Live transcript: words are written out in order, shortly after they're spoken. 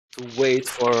to wait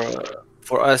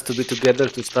for us to be together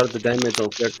to start the damage on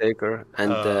Caretaker,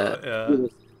 and he Yeah.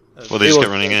 was, Well, they he just was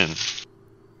kept running in.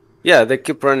 yeah, they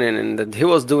keep running, and then he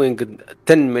was doing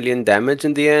 10 million damage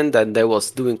in the end, and I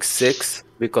was doing 6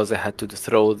 because I had to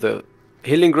throw the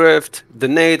healing rift, the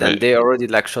nade, and Right. they already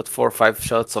like shot 4 or 5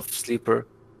 shots of sleeper.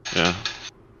 Yeah.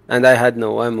 And I had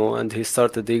no ammo, and he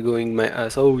started egoing my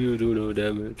ass. Oh, you do no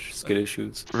damage, skill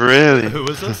issues. Really? Who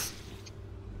was this?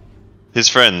 His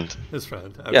friend. His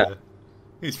friend. Okay. Yeah.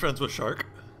 He's friends with Shark.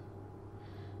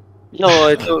 No,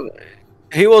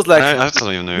 he was like, I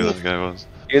don't even know who that guy was.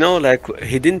 you know, like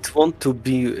he didn't want to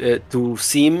be to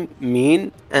seem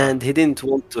mean, and he didn't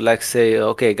want to like say,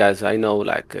 okay, guys, I know,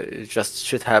 like just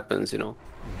shit happens, you know.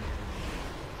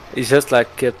 He just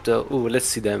like kept, oh, let's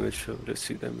see damage, let's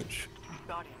see damage.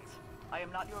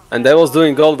 And I was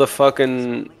doing all the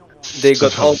fucking. They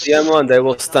got all the ammo, and I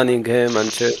was stunning him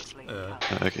and shit.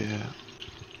 Okay, yeah.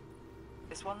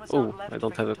 Oh, I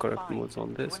don't have the correct modes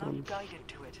on this one.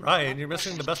 Ryan, you're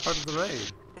missing the best part of the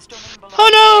raid. Oh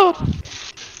no!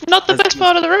 Not the best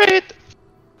part of the raid!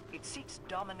 It seeks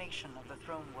domination of the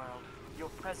throne world. Your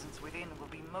presence within will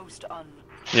be most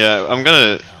Yeah, I'm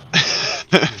gonna...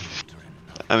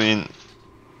 I mean...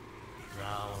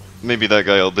 Maybe that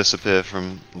guy will disappear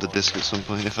from the disc at some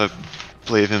point if I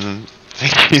play him and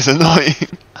think he's annoying.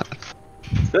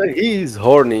 He's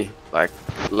horny, like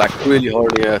really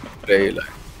horny at play, like.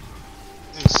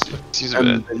 He's a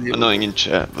bit annoying in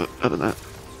chat, but I don't know.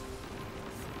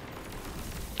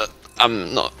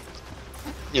 I'm not...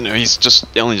 You know, he's just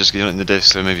only just getting it in the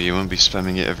disc, so maybe he won't be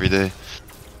spamming it every day.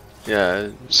 Yeah.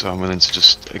 So I'm willing to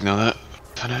just ignore that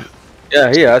for now. Yeah,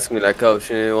 he asked me like, oh,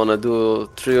 you wanna do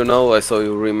trio now? I saw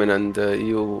you Riemann and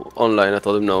you online. I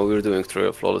told him no, we're doing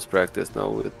trio flawless practice now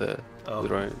with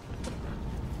Ryan.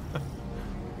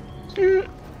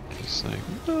 He's like,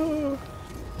 no.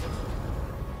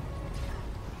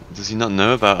 Does he not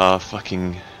know about our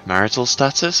fucking marital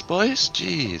status, boys?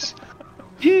 Jeez.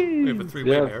 We have a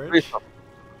three-way marriage.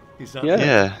 He's not.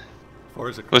 Yeah.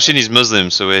 Well, Shinny's Muslim,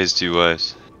 so he has 2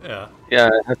 wives. Yeah. Yeah,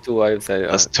 I have 2 wives.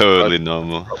 That's totally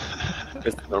normal.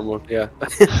 It's normal, yeah.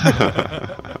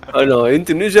 Oh no, in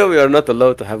Tunisia we are not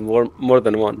allowed to have more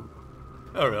than one.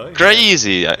 Oh really?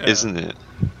 Crazy, isn't it?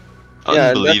 Yeah,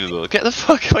 unbelievable. Get the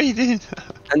fuck, what are you doing?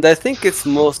 And I think it's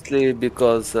mostly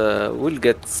because we'll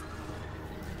get...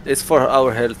 It's for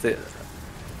our health.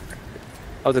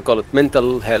 How to call it?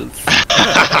 Mental health.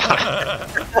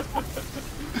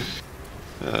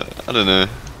 I don't know.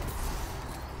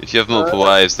 If you have multiple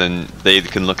wives, then they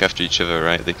can look after each other,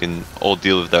 right? They can all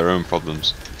deal with their own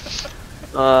problems.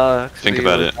 Think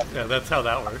about it. Yeah, that's how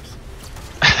that works.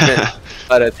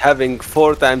 But having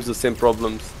 4 times the same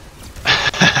problems.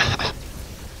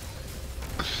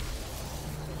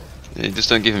 Yeah, just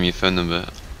don't give him your phone number.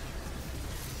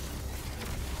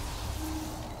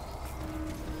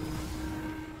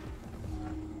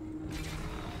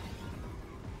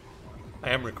 I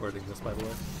am recording this, by the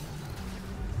way.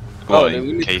 Well, then we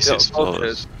in need case to it's go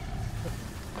flawless.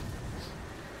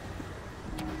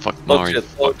 Fuck Mari,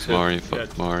 fuck Mari,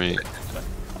 fuck Mari.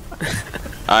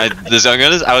 I was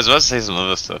about to say some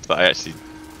other stuff that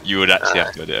you would actually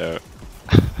have to edit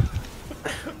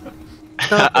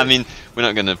out. I mean, we're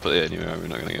not gonna put it anywhere. We're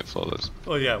not gonna get flawless.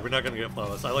 Oh yeah, we're not gonna get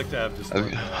flawless. I like to have just.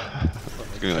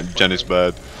 Like, Janice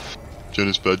bad,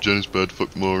 Janice bad, Janice bad.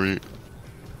 Fuck Mari.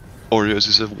 Oreos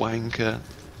is a wanker.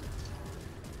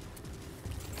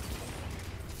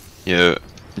 Yo,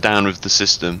 down with the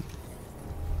system.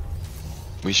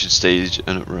 We should stage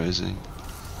an uprising.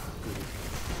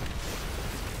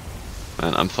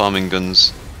 And I'm farming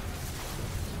guns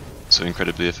so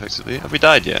incredibly effectively. Have we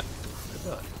died yet?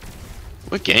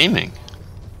 We're gaming.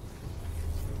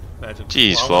 Imagine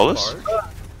Jeez, flawless?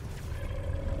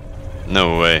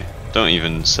 No way. Don't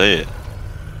even say it.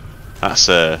 That's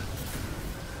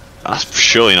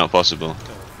surely not possible.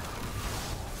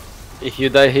 If you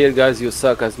die here, guys, you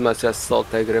suck as much as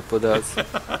Salt Repo does.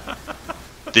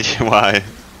 Why?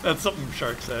 That's something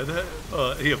Shark said.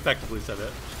 He effectively said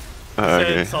it. He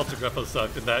Okay. said Salted Greppo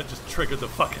sucked, and that just triggered the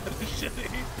fuck out of Shitty.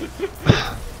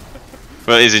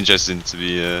 Well, it is interesting to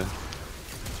be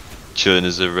chilling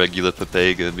as a regular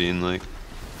Papega, being like,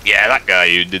 yeah, that guy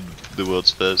who did the world's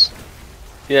first.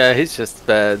 Yeah, he's just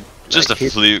bad. Just like, a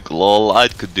fluke, lol. I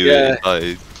could do it if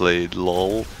I played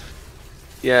lol.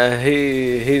 Yeah,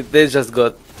 they just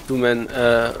got 2 men,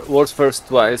 world's first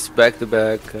twice, back to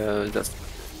back, just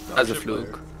as a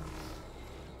fluke.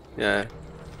 Yeah,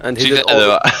 and he did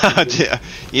all yeah,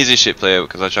 he's a shit player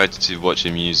because I tried to watch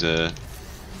him use a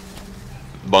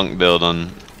bonk build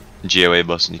on GOA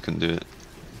boss and he couldn't do it.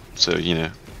 So, you know,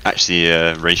 actually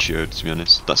ratioed, to be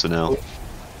honest. That's an L.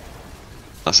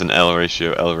 That's an L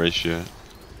ratio, L ratio.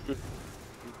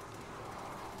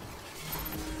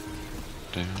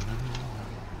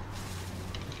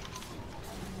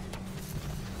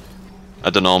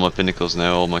 I've done all my pinnacles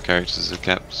now, all my characters are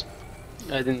capped.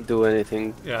 I didn't do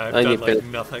anything. Yeah, I've I done need like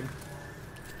pin- nothing.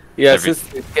 Yeah, since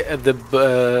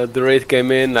the raid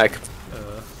came in, like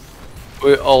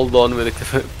we're all done with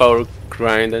the power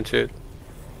grind and shit.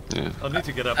 Yeah. I'll need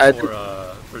to get up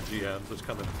for GMs, which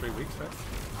come in 3 weeks, right?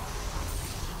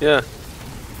 Yeah.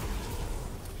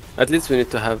 At least we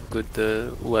need to have good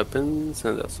weapons,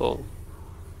 and that's all.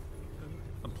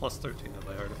 I'm plus 13 on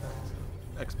my artifacts.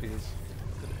 XP is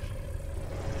finished.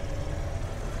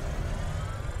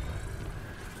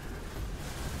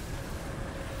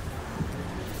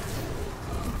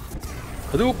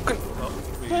 Hadouken! Well,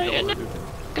 we don't want to do it.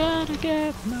 Gotta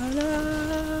get my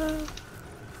love.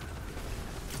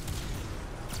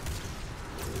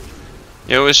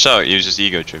 You always shout, you was just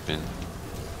ego tripping.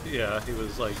 Yeah, he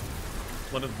was like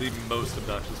one of the most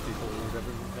obnoxious people we've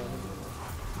ever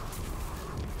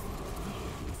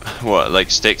encountered. What,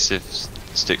 like Sticks if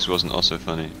Sticks wasn't also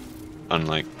funny?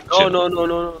 Unlike No, no, no,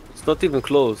 no, no. It's not even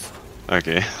close.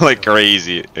 Okay, like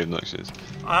crazy obnoxious.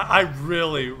 I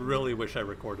really, really wish I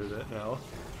recorded it now.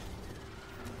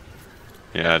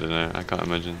 Yeah, I don't know, I can't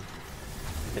imagine.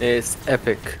 It's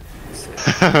epic.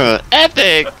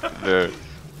 Epic! Bro.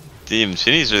 Damn,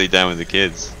 Shinny's really down with the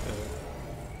kids.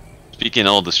 Speaking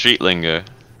all the street lingo.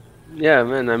 Yeah,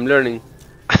 man, I'm learning.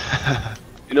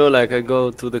 You know, like I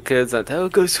go to the kids and tell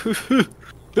guys, tell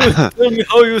me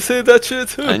how you say that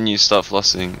shit. And you start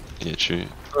flossing. Yeah, true.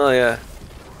 Oh yeah,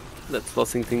 that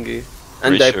flossing thingy.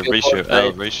 And Ratio, I play ratio,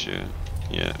 L, Fortnite. ratio.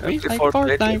 Yeah. I play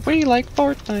Fortnite. We like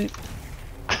Fortnite.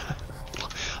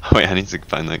 Wait, I need to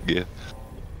find that gear.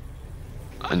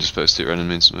 I'm just supposed to run in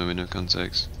main mode with no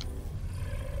context.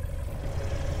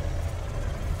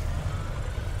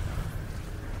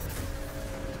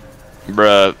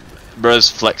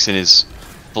 Bruh's flexing his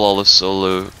flawless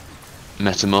solo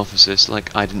metamorphosis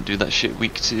like I didn't do that shit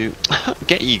week 2.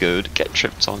 Get egoed, get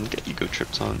tripped on, get ego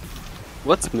tripped on.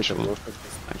 What's metamorphosis?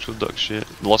 Actual duck shit.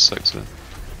 Lost sector.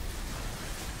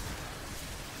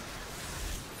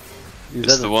 Is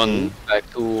It's that the a one. thing? Like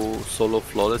to solo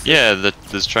flawless? Yeah,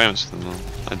 there's triumphs for them all.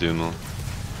 I do them all.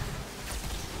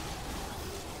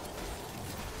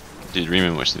 Dude,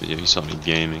 Reman watched the video, he saw me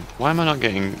gaming. Why am I not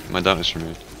getting my darkness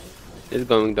removed? It's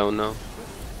going down now.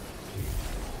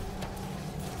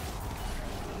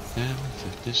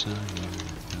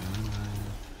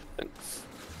 Thanks.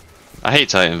 I hate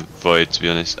Titan Void, to be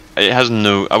honest. It has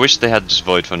no. I wish they had just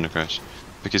Void Thunder Crash,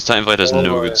 because Titan Void has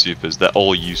no good supers. They're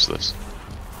all useless.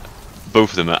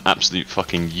 Both of them are absolute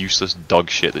fucking useless dog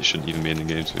shit that shouldn't even be in the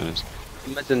game, to be honest.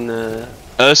 Imagine.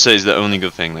 Ursa is the only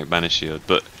good thing, like Banish Shield,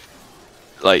 but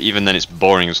like even then it's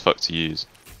boring as fuck to use.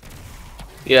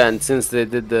 Yeah, and since they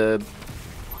did the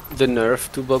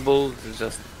nerf to bubble, it's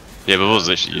just. Yeah, Bubble's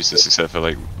literally useless except for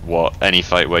like what any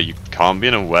fight where you can't be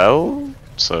in a well.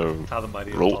 So How the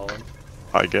mighty have Rhulk, fallen.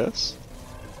 I guess.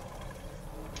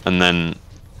 And then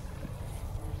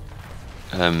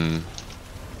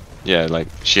yeah, like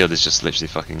shield is just literally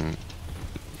fucking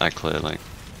ad clear, like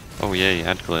oh yay,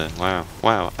 ad clear, wow,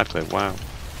 wow, ad clear, wow.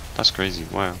 That's crazy,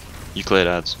 wow. You cleared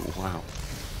ads, wow.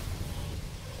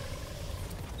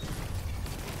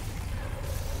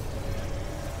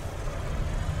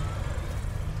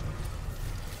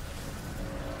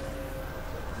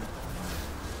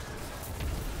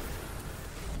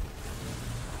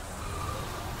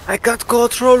 I got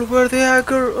control where the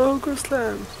ogre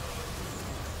slams.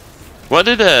 What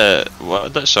did that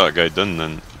shot guy done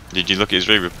then? Did you look at his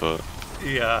raid report?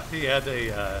 Yeah, he had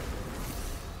a.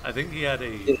 I think he had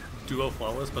a duo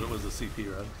flawless, but it was a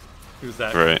CP run. He was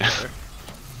that Right. good player.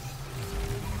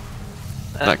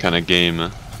 That kind of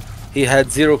gamer. He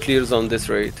had 0 clears on this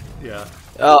raid. Yeah.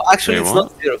 Actually, Wait, it's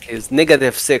what? not 0 clears.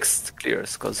 -6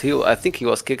 clears, because I think he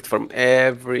was kicked from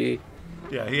every.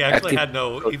 Yeah, he actually Active- had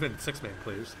no even 6-man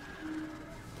clears.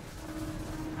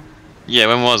 Yeah,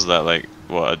 when was that? Like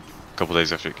what? A couple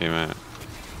days after it came out.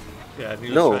 Yeah, and he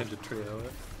was No. trying to trio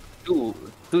it.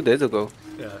 2 days ago.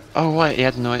 Yeah. Oh wait, he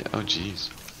had no idea. Oh jeez.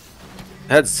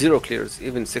 He had 0 clears,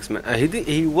 even 6-man.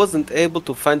 He wasn't able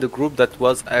to find a group that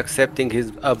was accepting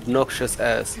his obnoxious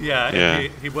ass. Yeah, and Yeah.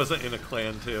 he wasn't in a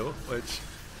clan too, which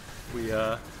we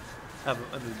have.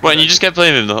 Well, and you just kept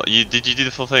playing him. Did you do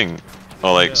the full thing,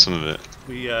 or like Yeah. some of it?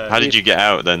 We How did you get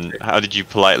out then? How did you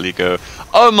politely go?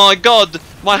 Oh my god,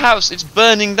 my house, it's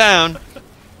burning down.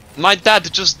 My dad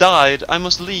just died. I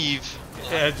must leave.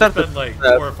 Yeah, it's just been like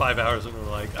 4 or 5 hours, and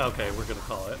we're like, okay, we're gonna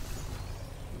call it.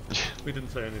 We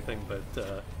didn't say anything, but 4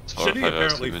 or Shitty 5 hours,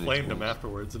 apparently 2 minutes, flamed him yes.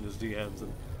 afterwards in his DMs,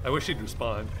 and I wish he'd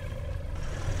respond.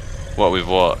 What with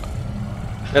what?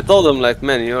 I told him like,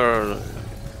 man, you're.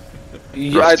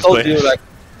 Rough I to told play. you like.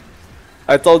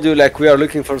 I told you like we are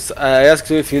looking for. I asked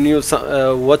you if you knew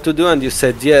what to do, and you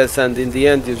said yes. And in the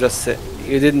end, you just said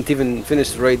you didn't even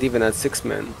finish the raid even at 6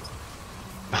 men.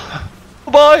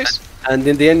 Boys! And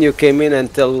in the end, you came in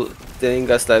and telling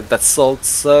us like that salt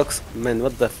sucks. Man,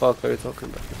 what the fuck are you talking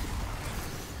about?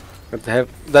 What the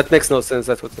that makes no sense.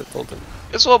 That's what I told him.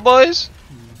 Guess what, boys?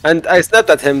 And I snapped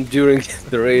at him during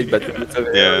the raid, but it's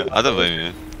okay. Yeah, I don't blame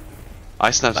you.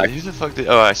 I snapped at who the fuck did?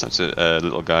 Oh, I snapped at a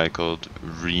little guy called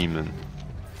Riemann.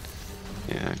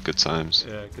 Yeah, good times.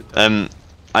 Yeah, good time.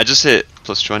 I just hit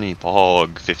plus 20 pog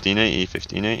 1580,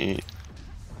 1580.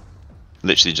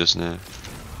 Literally just now.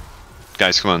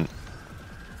 Guys, come on.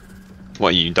 What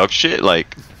are you, dog shit?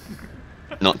 Like,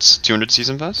 not 200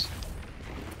 season pass?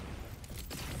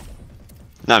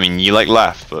 No, I mean you like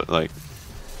laugh, but like,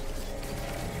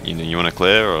 you know, you want to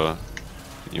clear or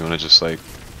you want to just like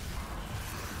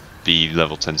be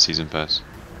level 10 season pass?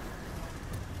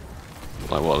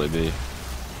 Like what'll it be?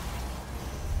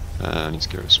 I need to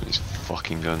get rid of some of these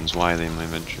fucking guns. Why are they in my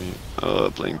inventory?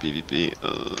 Oh, playing PvP.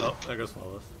 Oh, there goes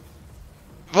Flawless.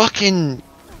 Fucking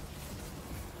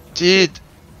dude.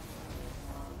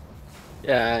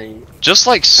 Yeah. Just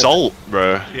like salt,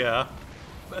 bro. Yeah.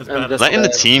 As I'm bad just as Letting the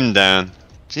team down.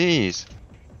 Jeez.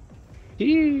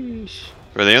 Yeesh.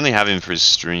 Bro, they only have him for his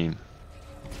stream.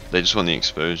 They just want the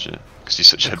exposure. Because he's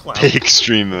such The a clout. big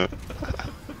streamer.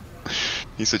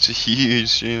 He's such a huge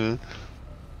streamer.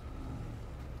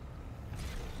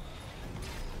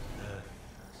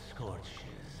 Scorches,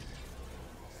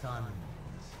 suns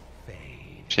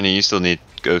fade Shinny, you still need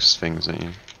ghost things, don't you?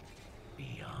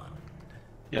 beyond.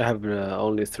 I have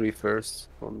only 3 first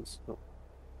ones. So.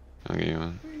 I'll give you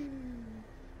one.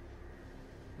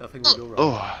 Nothing will go wrong.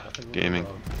 Oh, Nothing will gaming. Go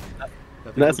wrong.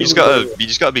 Nothing That's will You go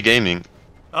just gotta be gaming.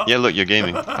 Oh. Yeah, look, you're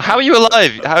gaming. How are you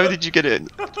alive? How did you get it?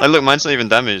 Like, look, mine's not even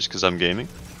damaged because I'm gaming.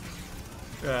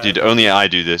 Yeah, Dude, only I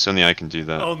do this. Only I can do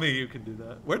that. only you can do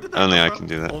that. Where did that Only come I from? can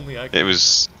do that. Only I can. It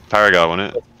was Paragar,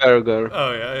 wasn't it? Paragar.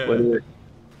 Oh yeah, yeah. When yeah. we-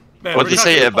 Man, What we're did he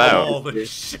say talking about? all the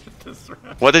shit this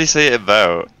round. What did he say it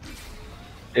about?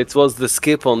 It was the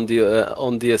skip on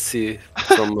the SC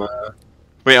from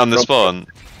Wait, on the From- spawn?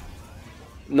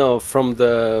 no, from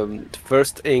the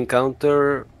first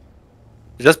encounter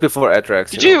just before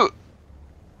Atrax. Did you?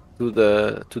 To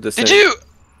the Did same. you?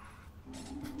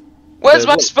 Where's The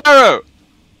my what? sparrow?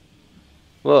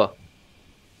 Well,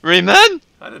 Rayman?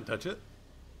 I didn't touch it.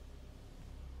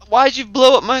 Why'd you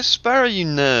blow up my sparrow, you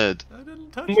nerd? I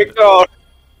didn't touch oh my it. god.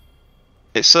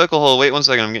 It's circle hole. Wait 1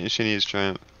 second, I'm getting Shinny's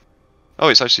triumph. Oh,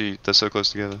 it's actually, they're so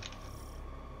close together.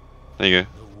 There you go.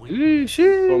 The wind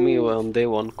For me on day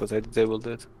 1 because I disabled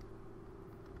it.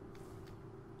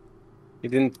 He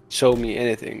didn't show me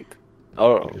anything.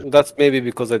 Or that's maybe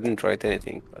because I didn't write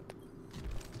anything, but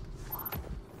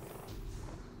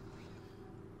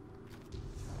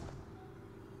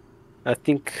I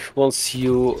think once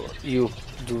you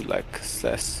do like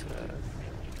slash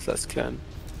clan.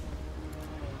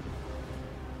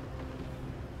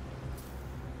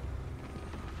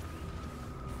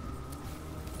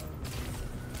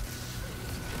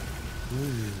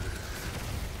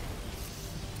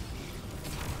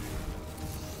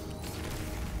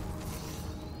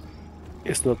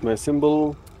 It's not my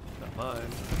symbol. Not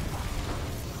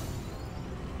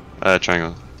mine.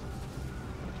 Triangle.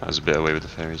 I was a bit away with the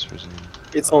fairies for a second.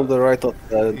 It's on the right of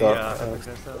the dark. Yeah, I think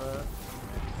I saw that.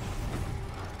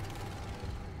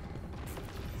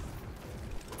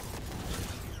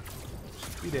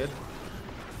 You did.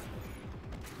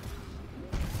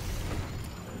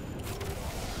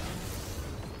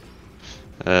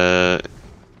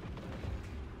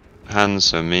 Hands,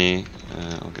 so me.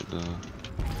 I'll get the.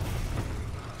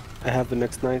 I have the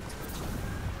next night.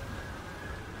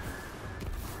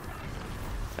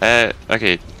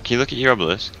 Okay, can you look at your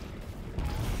obelisk?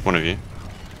 One of you.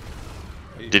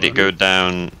 Are you Did it running? go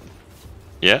down?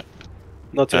 Yeah?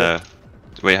 Not yet.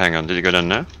 Wait, hang on, did it go down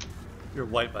now? You're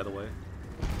white, by the way.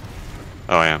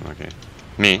 Oh, I am, okay.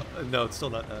 Me? No, it's still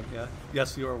not done. Yeah.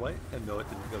 Yes, you are white, and no, it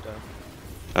didn't go down.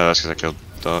 Oh, that's because I killed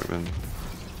Dark then.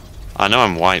 I know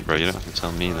I'm white, bro, you don't have to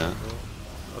tell me that.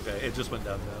 Okay, it just went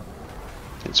down now.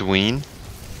 It's Ween.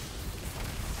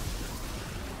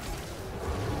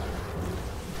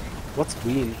 What's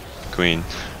green? Queen.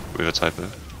 With a typo.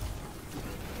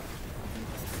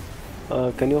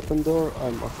 Can you open door?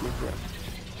 I'm opening. Yeah.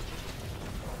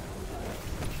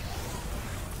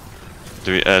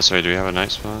 Do we, sorry, do we have a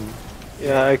night spawn?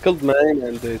 Yeah, I killed mine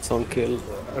and it's on kill.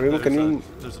 Rima, can you?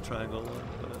 There's a triangle one,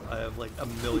 but I have like a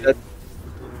million. That-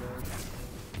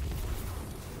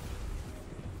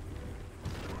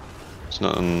 It's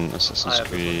not on I Assassin's have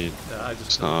this Creed. one. Yeah, I just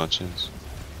It's killed not it. Archers.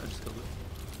 I just killed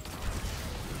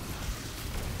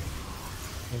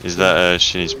it. Is that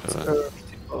Shinny's pillar?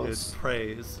 It's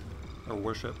praise or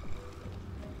worship.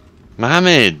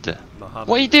 Mohammed! Muhammad.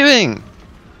 What are you doing?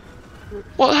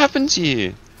 What happened to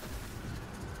you?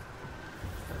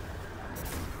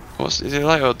 Is it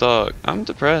light or dark? I'm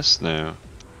depressed now.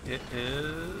 It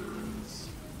is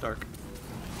dark.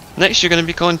 Next you're gonna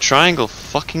be calling triangle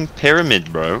fucking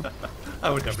pyramid, bro. I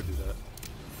would never do that.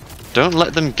 Don't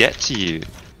let them get to you.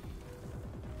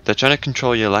 They're trying to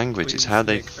control your language. It's Queen how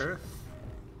they Snake Earth.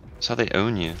 it's how they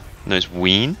own you. No, it's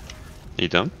Ween. Are you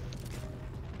dumb?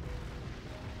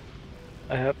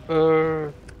 I have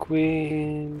Earth,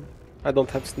 Queen. I don't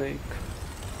have Snake.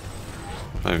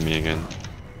 Oh, me again.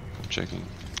 I'm checking.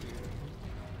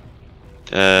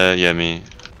 Yeah, me.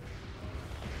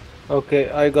 Okay,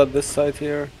 I got this side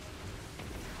here.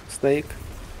 Snake.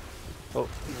 Oh,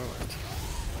 alright.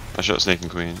 I shot Snake and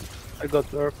Queen. I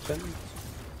got Earth then.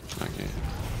 Okay.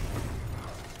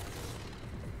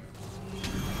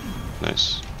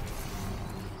 Nice.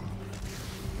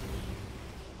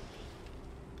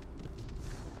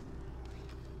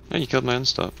 Oh, you killed my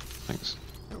unstop. Thanks.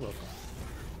 You're welcome.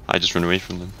 I just ran away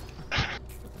from them.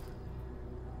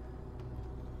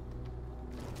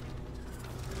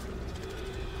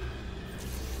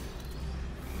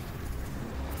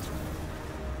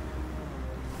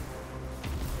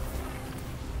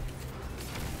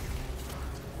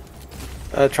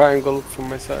 Triangle from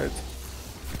my side.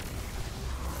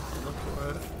 Look for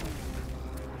it.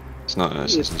 It's not an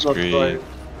Assassin's It's not Creed. right.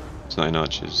 It's not in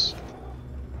Arches.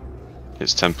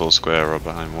 It's Temple Square or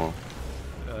behind wall.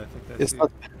 I think I It's see.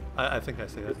 not. I think I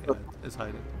see it. Yeah, it's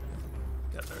hiding.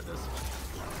 Yeah, there it is.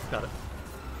 Got it.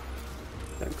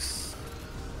 Thanks.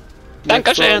 Danke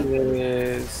Next one schön.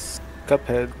 is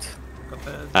Cuphead.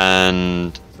 Cuphead.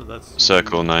 And So that's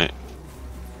Circle Knight.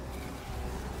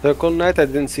 Circle Knight, I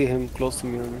didn't see him close to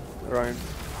me on Ryan.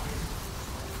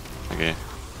 Okay.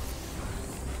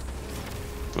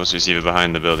 Also, it's either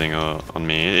behind the building or on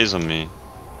me. It is on me.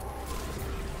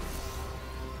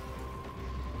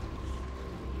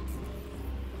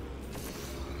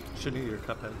 Shini, your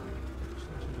Cuphead.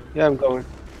 Yeah, I'm going.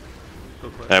 Go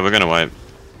for it. Yeah, we're gonna wipe.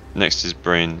 Next is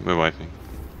Brain. We're wiping.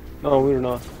 No, we're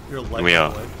not. You're light We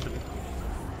on are. the way, Shini.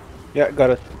 Yeah, got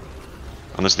it.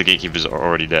 Unless the gatekeepers are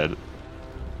already dead.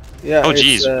 Yeah. Oh, it's,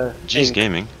 jeez. Jeez, Ink.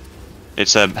 gaming.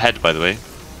 It's a head, by the way.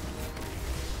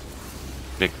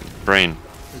 Big Brain.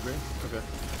 Big brain? Okay.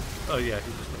 Oh yeah,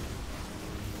 he just went.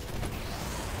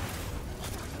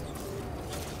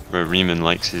 Where Riemann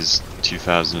likes his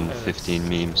 2015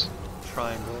 memes.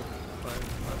 Triangle. Last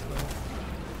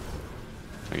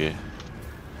night. Okay.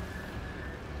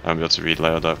 I'll be able to read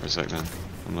layout out for a sec then.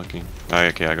 I'm looking. Oh,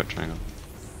 okay, I got triangle.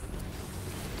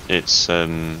 It's, are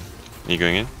you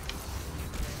going in?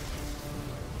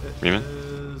 It Riemann?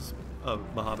 is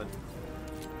Muhammad.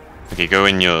 Okay, go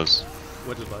in yours.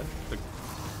 What is mine?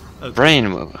 Oh, Brain!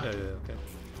 Yeah, okay.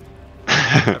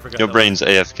 I forgot Your that brain's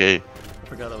AFK. I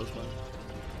forgot that was mine.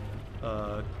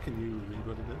 Can you read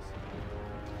what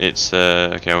it is? It's,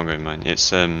 okay, I won't go in mine. It's,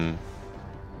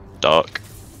 dark.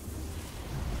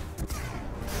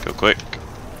 Go quick.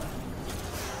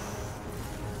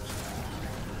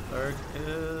 Third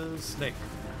is Snake.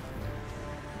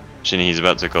 Shinny, he's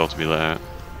about to call to be let out.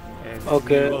 And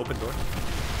Okay. you open door.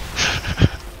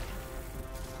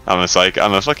 I'm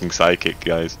a fucking psychic,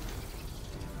 guys.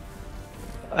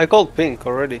 I called pink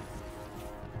already.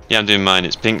 Yeah, I'm doing mine.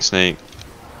 It's pink snake.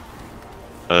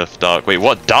 Earth dark. Wait,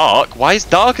 what? Dark? Why is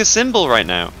dark a symbol right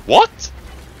now? What?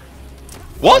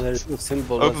 What? There's no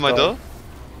symbol. Open of my dark. door?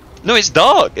 No, it's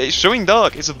dark. It's showing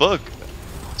dark. It's a bug.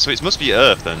 So it must be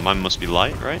Earth then. Mine must be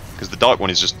light, right? Because the dark one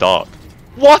is just dark.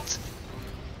 What?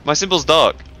 My symbol's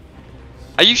dark.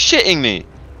 Are you shitting me?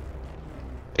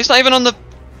 It's not even on the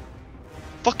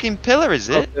fucking pillar, is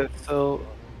it? Okay, so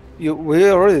we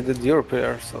already did your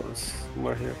pair, so it's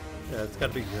somewhere here. Yeah, it's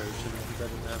gotta be yours. Shini, because I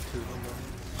didn't have to.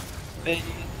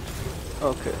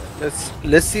 Okay,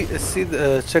 let's see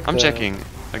the check. I'm the, checking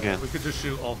again. We could just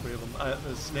shoot all three of them.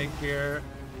 There's Snake here,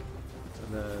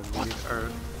 and then we need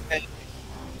Earth.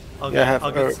 I'll Yeah, I have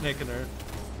I'll get Earth. Snake and Earth.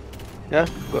 Yeah,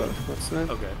 good. What's that?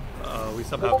 Okay. We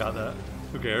somehow got that.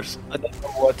 Who cares? I don't know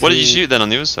what. What did you he- shoot then on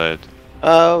the other side?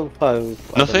 I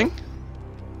don't Nothing? know.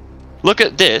 Look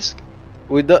at disc.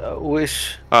 We do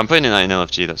wish. Oh, I'm putting in that in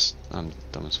LFG. I'm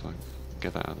dumb as fuck.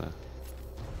 Get that out of there.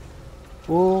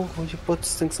 Oh, would you put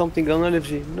something on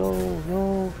LFG? No,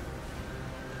 no,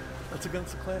 That's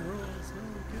against the clan rules.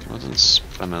 Come on,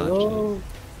 spam LFG. no,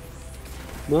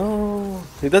 no.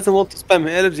 He doesn't want to spam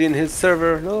LFG in his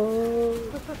server. No.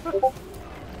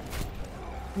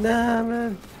 Nah,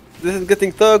 man. This is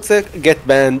getting toxic. Get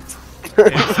banned.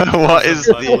 What is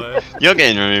By the the? way. You're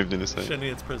getting removed in a second. Shinny,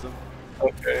 it's Prism.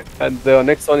 Okay. And the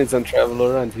next one is on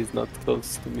Traveler, and he's not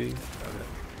close to me. Okay.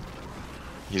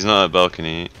 He's not at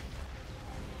balcony.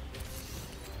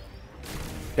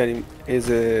 Is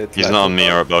it? He's not on me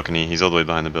or at balcony. He's all the way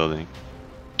behind the building.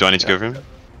 Do I need to go for him?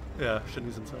 Yeah,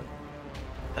 Shinny's inside.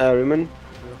 Riemann? Yeah,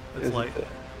 it's Is light. it,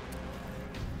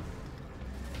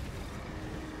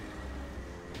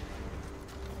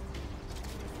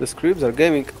 the scribs are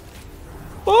gaming.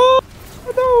 Oh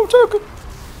no, Jacob!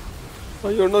 Oh,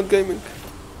 you're not gaming.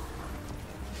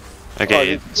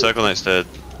 Okay, Oh, Circle Knight's dead.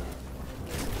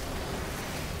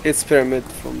 It's pyramid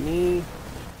for me.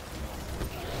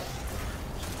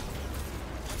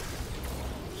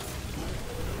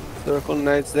 Circle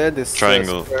Knight's dead. This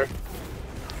Triangle.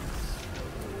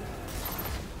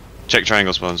 Check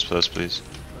triangle spawns first, please.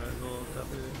 Triangle,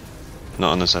 copy.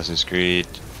 Not on Assassin's Creed.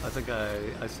 I think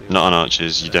I see. Not on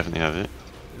Archers. You definitely have it.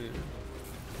 Yeah.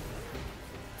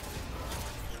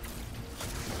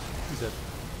 He's dead.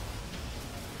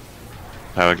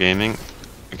 Power Gaming.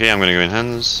 Okay, I'm gonna go in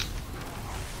hands.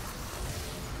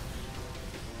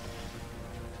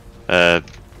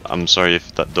 I'm sorry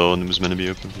if that door was meant to be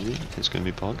open for you. It's gonna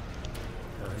be Pog.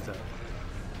 Yeah, he's out.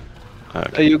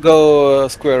 Okay. You go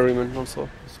square, Riemann, also.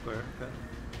 Square, okay.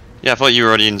 Yeah, I thought you were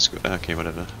already in. Okay,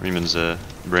 whatever. Reeman's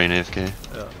brain AFK.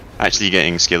 Yeah. Actually,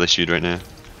 getting skill issued right now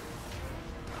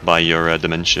by your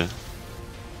dementia.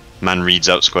 Man reads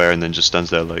out square and then just stands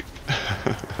there like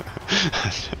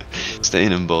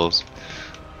staying in balls.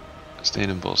 Staying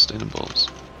in balls. Staying in balls.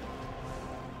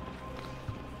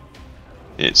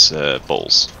 It's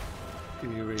balls.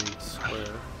 Can you read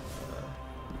square?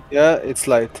 Yeah, it's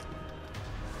light.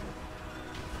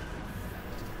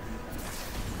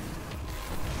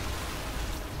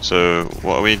 So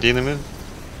what are we dealing with?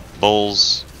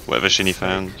 Balls. Whatever Shinny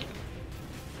found.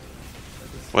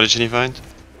 What did Shinny find?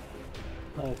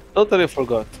 I totally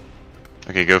forgot.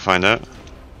 Okay, go find out.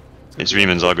 It's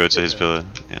Reeman's. I'll go to his pillar.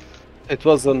 Yeah. It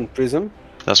was on Prism.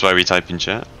 That's why we type in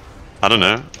chat. I don't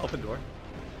know. Open door.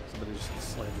 Somebody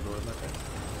just slammed the door in my face.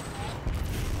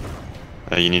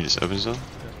 You need this open still?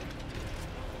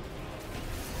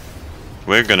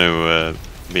 We're gonna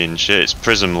be in shit. It's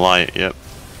Prism Light, yep.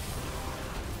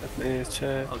 Let me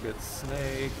check. I'll get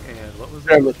snake and what was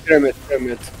Pyramid, it? pyramid,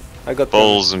 pyramid. I got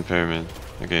Balls and Pyramid.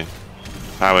 Okay.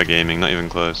 Power Gaming, not even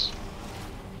close.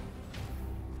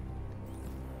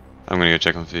 I'm gonna go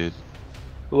check on feed.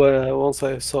 Well, once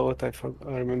I saw it, I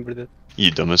remembered it.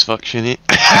 You dumb as fuck, Shinny.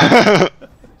 The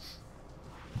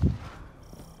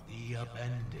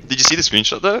upended Did you see the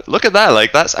screenshot though? Look at that,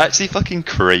 like that's actually fucking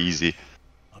crazy.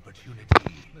 opportunity.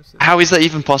 How is that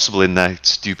even possible in their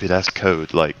stupid ass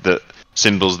code? Like that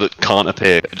symbols that can't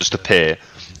appear just appear.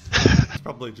 It's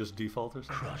probably just default or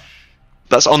something. Crush.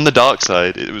 That's on the dark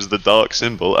side. It was the dark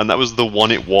symbol, and that was the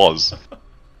one it was.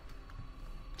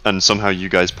 And somehow you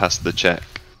guys passed the check.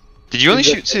 Did you only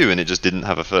shoot two and it just didn't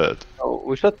have a third? Oh,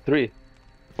 we shot 3.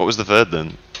 What was the third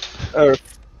then?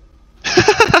 Earth.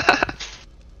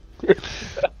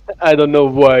 I don't know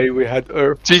why we had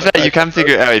Earth. To be fair, you can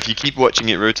figure it out. If you keep watching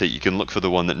it rotate, you can look for the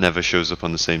one that never shows up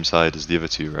on the same side as the other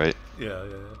two, right? Yeah,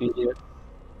 yeah, yeah. Yeah.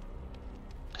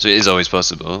 So it is always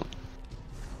possible.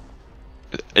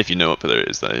 If you know what pillar it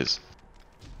is, that is.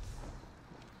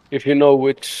 If you know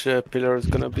which pillar is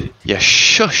gonna be. Yeah,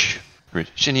 shush!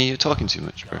 Shinny, you're talking too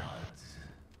much, bro.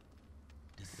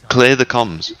 Clear the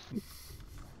comms.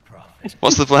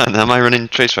 What's the plan? Am I running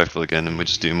Trace Rifle again and we're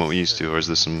just doing what we used to, or is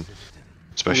there some We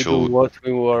special... do what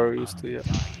we were used to, yeah.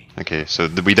 Okay, so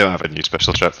we don't have a new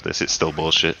special strat for this, it's still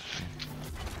bullshit.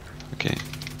 Okay.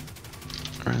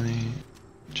 Rally.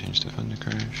 Change to Thunder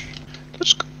Crash.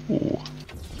 Let's go.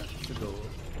 To go.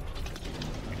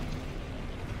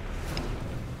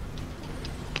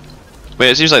 Wait,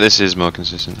 it seems like this is more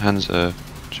consistent. Hands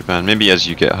Earth, Japan. Maybe as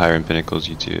you get higher in pinnacles,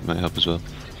 you too, it might help as well.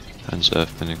 Hands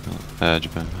Earth, Pinnacle,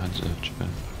 Japan. Hands Earth, Japan.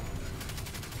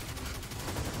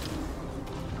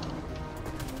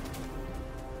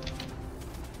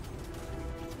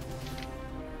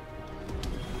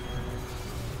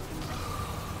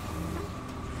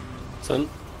 Son.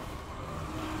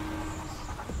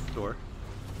 Door.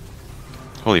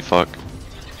 Holy fuck.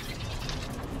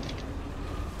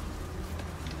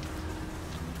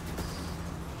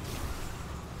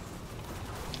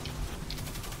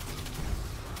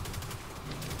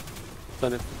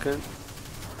 Son if we can.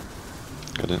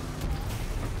 Got it.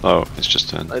 Oh, it's just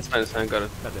turned. It's fine, I got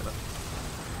it. God damn it.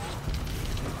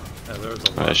 Yeah, there's a lot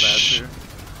of Alright, bats shh. here.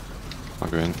 I'll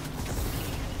go in.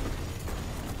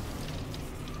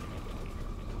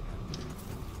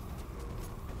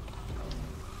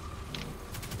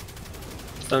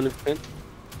 Stun if you can.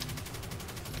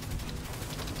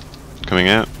 Coming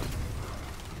out.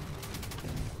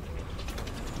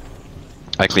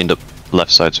 I cleaned up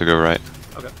left side, so go right.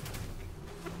 Okay.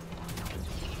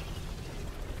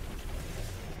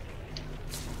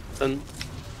 Stun.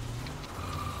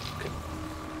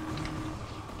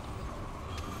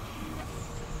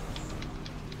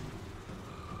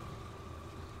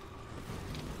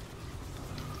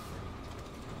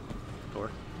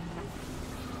 Door.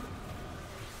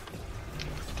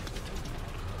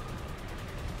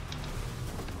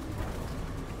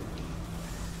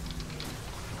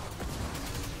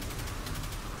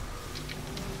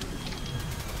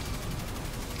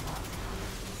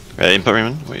 Input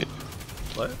Raymond? Wait.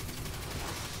 What?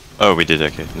 Oh, we did,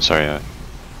 okay. I'm sorry,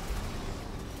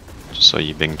 just saw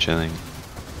you being chilling.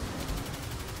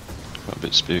 Got a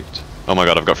bit spooked. Oh my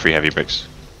god, I've got 3 heavy bricks.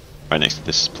 Right next to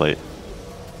this plate.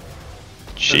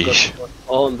 Sheesh. I've got one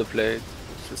on the plate.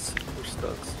 It's just push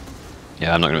stocks.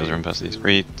 Yeah, I'm not gonna be able to run past these.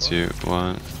 3, 2,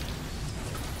 1.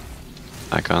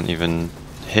 I can't even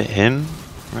hit him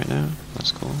right now.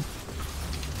 That's cool.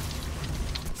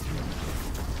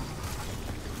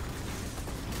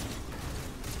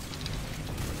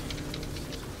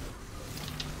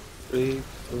 Three,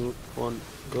 two, one,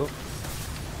 go.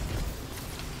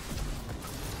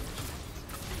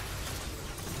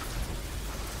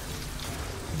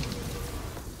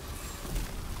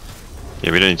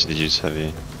 Yeah, we don't need to use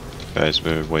heavy. Guys,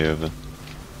 we're way over.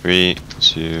 3,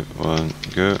 2, 1,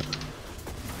 go.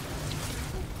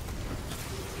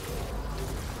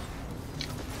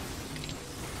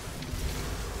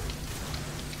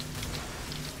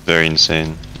 Very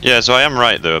insane. Yeah, so I am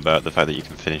right though about the fact that you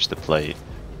can finish the plate,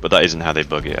 but that isn't how they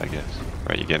bug it, I guess.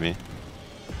 Right, you get me?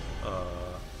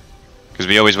 Because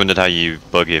we always wondered how you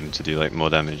bug him to do like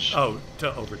more damage. Oh,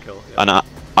 to overkill. Yeah. And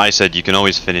I said you can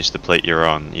always finish the plate you're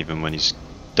on, even when he's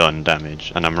done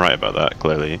damage, and I'm right about that,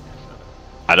 clearly.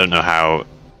 I don't know how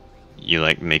you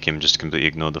like make him just completely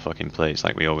ignore the fucking plates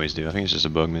like we always do. I think it's just a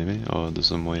bug maybe, or there's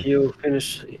some way. You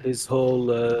finish his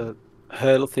whole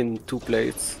health in 2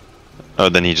 plates. Oh,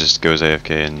 then he just goes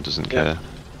AFK and doesn't Yeah.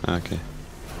 care. Okay.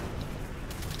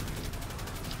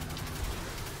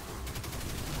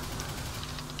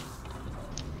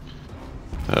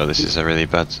 Oh, this is a really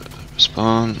bad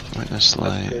spawn. Witness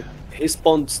light. Okay. He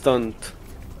spawned stunned.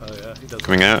 Oh yeah, he does.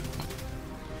 Coming out.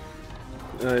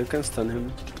 You can stun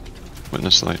him.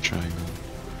 Witness light triangle.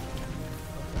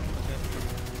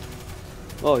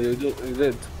 Oh, you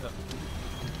did.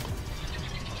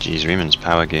 Jeez, Rieman's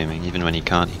power gaming. Even when he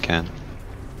can't, he can.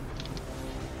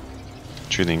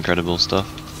 Truly incredible stuff.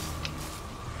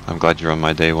 I'm glad you're on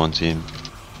my day 1 team.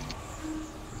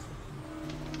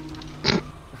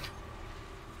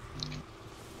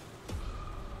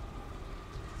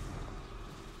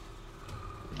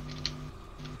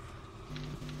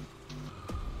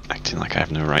 Acting like I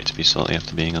have no right to be salty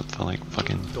after being up for like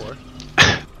fucking... Door.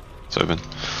 It's open.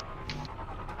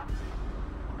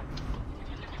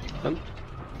 Stun.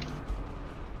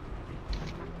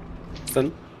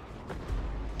 Stun.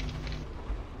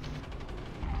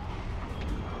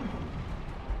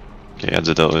 Okay, heads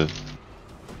are dealt with.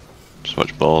 Just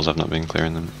watch balls, I've not been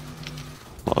clearing them.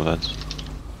 A lot of heads.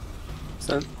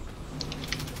 Stun.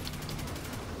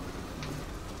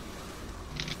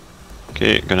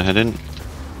 Okay, gonna head in.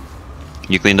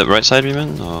 You cleaned up right side,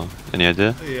 Riemann, or any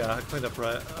idea? Yeah, I cleaned up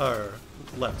right, or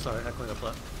left, sorry, I cleaned up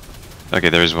left. Okay,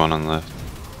 there is one on left.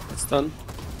 Stun.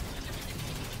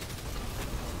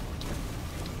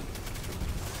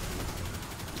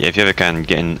 Yeah, if you ever can,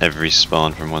 get in every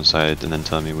spawn from one side and then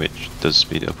tell me which does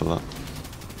speed it up a lot.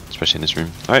 Especially in this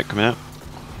room. Alright, coming out.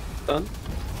 Stun.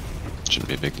 Shouldn't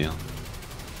be a big deal.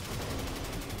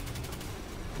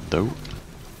 Though.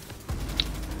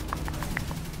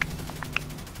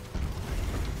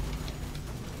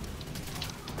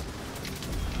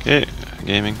 Okay,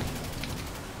 gaming.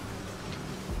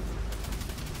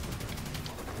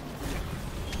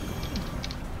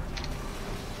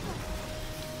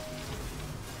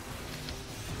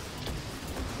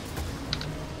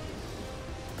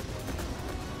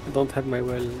 I don't have my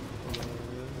well.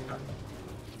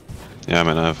 Yeah, I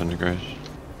might not have underground.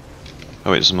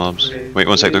 Oh wait, there's some mobs. Okay. Wait,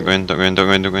 1 sec, don't go in, don't go in, don't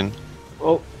go in, don't go in.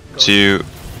 Oh, 2...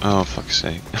 Oh, fuck's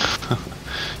sake.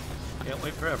 Can't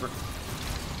wait forever.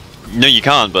 No, you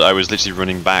can't, but I was literally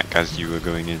running back as you were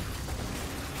going in.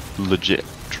 Legit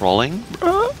trolling,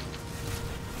 bruh?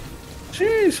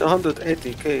 jeez,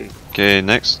 180k. Okay,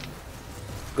 next.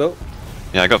 Go.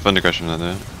 Yeah, I got Thunder Crush from that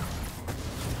though.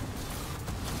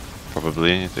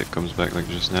 Probably, if it comes back like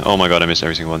just now. Oh my god, I missed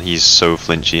every single one. He's so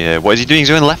flinchy here. What is he doing? He's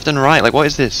going left and right. Like, what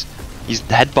is this? He's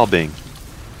head bobbing.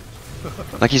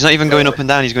 Like he's not even going up and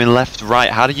down, he's going left, right.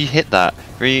 How did you hit that?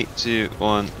 3, 2,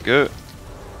 1, go.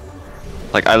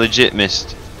 Like I legit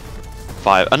missed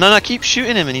 5. And then I keep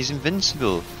shooting him and he's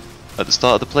invincible at the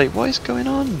start of the play. What is going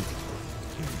on?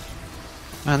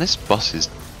 Man, this boss is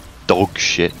dog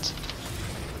shit.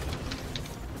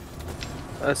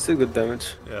 Still good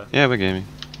damage. Yeah. Yeah, we're gaming.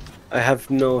 I have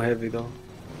no heavy though.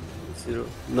 0.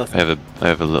 Nothing. I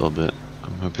have a little bit.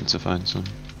 I'm hoping to find some.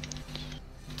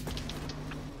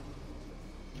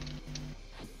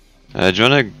 Do you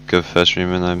wanna go first,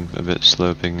 Reman? I'm a bit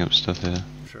slow picking up stuff here.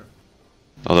 Sure.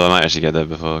 Although I might actually get there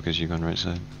before because you've gone right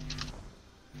side.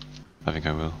 I think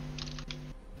I will.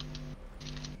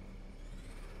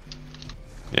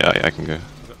 Yeah, I can go.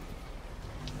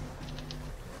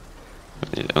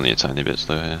 Only a tiny bit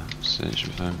slow here, so it should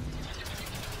be fine.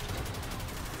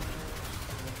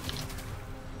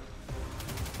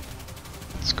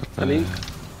 Let's go there. Link.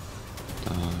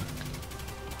 Dark.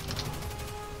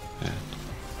 Yeah.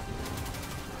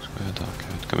 Square dark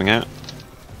code. Coming out.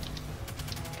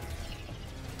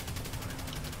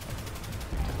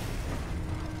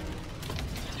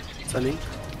 Sunny.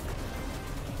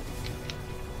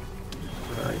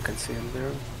 You can see him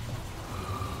there.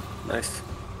 Nice.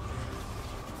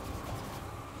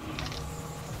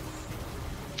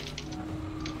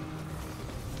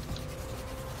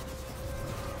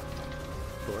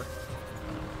 Four.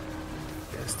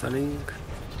 Yeah, stunning.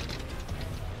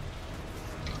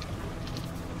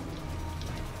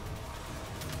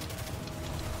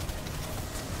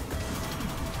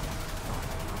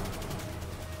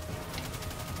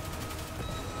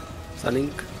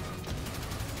 Stunning.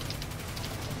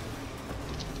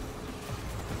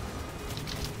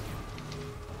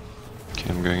 Okay,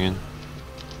 I'm going in.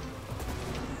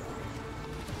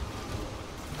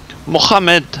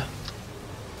 Mohammed!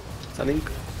 Stunning.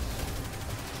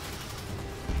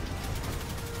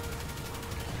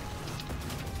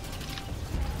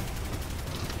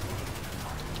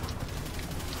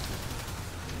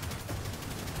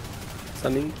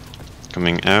 Stunning.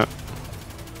 Coming out.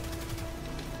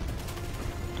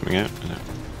 Coming out. No.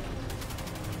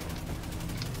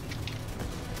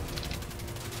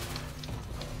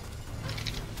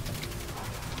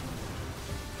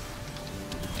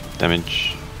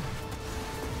 Damage.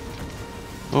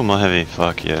 Oh, more heavy.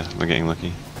 Fuck yeah, we're getting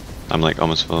lucky. I'm like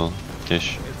almost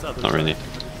full-ish. It's other Not side, really. I'm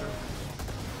pretty sure.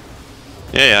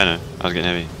 Yeah, I know. I was getting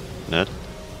heavy. Nerd.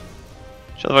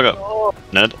 Shut the fuck up.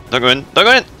 Nerd. Don't go in. Don't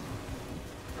go in!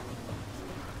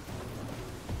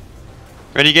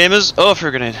 Ready, gamers? Oh, for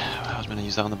a grenade. I was gonna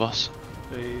use that on the boss.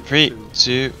 3,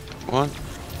 2, 1.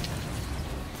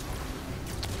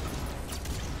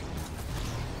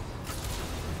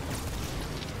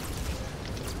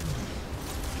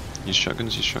 Use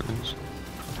shotguns, use shotguns.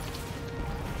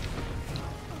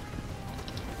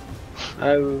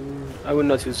 I will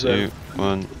not use 2, them.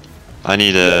 1. I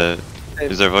need a.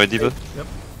 Is there a void debuff? Yep.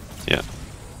 Yeah.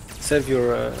 Save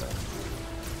your.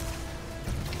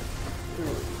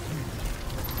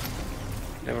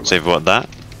 Never mind. Save what, that?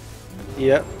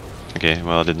 Yeah. Okay,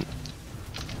 well I didn't. Do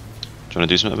you wanna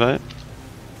do something about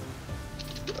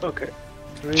it? Okay.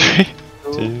 3, 3,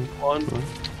 2, 2, 1. 1.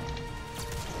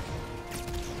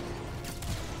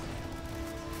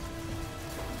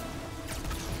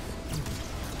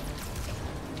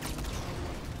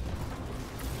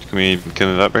 Can we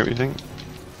evaporate, you think?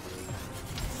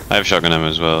 I have shotgun ammo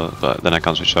as well, but then I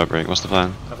can't switch to outbreak. What's the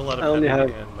plan? I have a lot of I only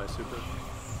heavy have- and my super.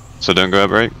 So don't go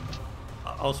outbreak?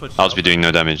 I'll switch. I'll just be doing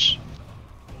no damage.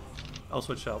 I'll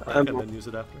switch out back I'm- and then use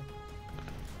it after.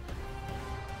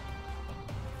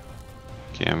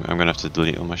 Okay, I'm gonna have to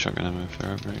delete all my shotgun ammo for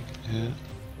outbreak. Yeah.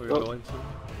 We're Oh. going to.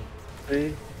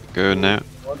 3, Go now.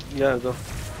 1. Yeah, go.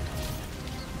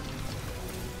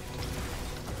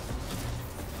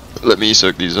 Let me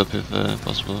soak these up if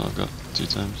possible. I've got 2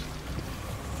 times.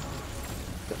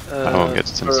 I won't get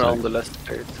to 10 around seconds. the last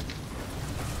plate.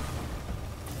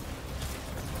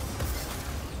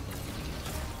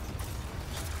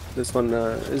 This one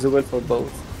is a win for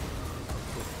both.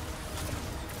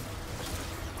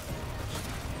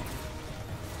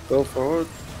 Go forward.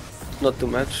 Not too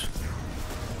much.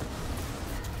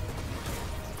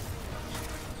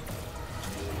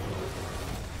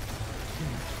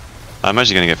 I'm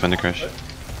actually gonna get Thunder Crash.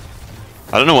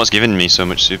 I don't know what's giving me so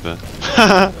much super.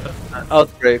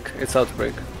 Outbreak. It's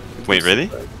outbreak. It Wait, was, really?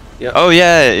 Yeah. Oh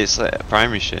yeah, it's like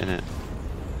primary shit, innit?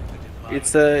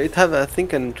 It's it have I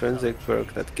think an intrinsic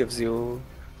perk that gives you.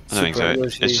 I don't think so. super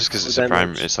It's energy just because for it's a prime.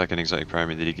 damage. It's like an exotic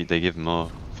primary. They give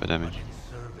more for damage.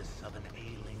 Service of an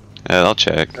ailing I'll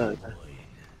check. Oh,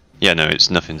 Yeah, no, it's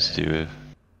nothing to do with.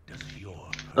 does your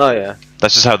oh yeah.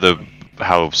 That's just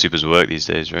how supers work these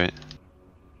days, right?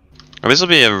 Oh, this will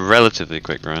be a relatively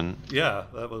quick run. Yeah,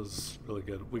 that was really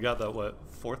good. We got that, what,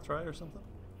 4th try or something?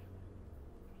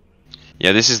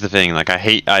 Yeah, this is the thing. Like,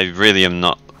 I really am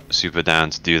not super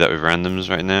down to do that with randoms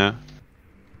right now,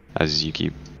 as you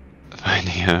keep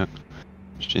finding out.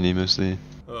 Shinny mostly.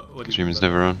 What do you Streamer's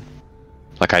mean by never that? on.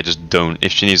 Like, I just don't.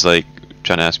 If Shinny's like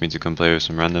trying to ask me to come play with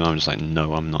some random, I'm just like,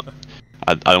 no, I'm not.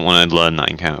 I don't want to learn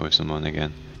that encounter with someone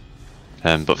again.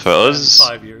 But for us,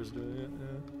 5 years doing it,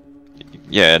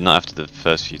 yeah, not after the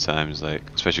first few times, like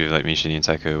especially with like me, Shinny, and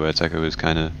Taiko, where Taiko was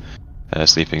kind of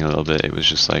sleeping a little bit. It was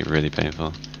just like really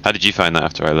painful. How did you find that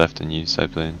after I left and you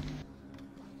started playing?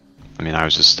 I mean, I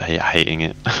was just hating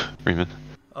it, Freeman.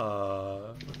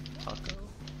 Taco? I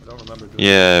don't remember doing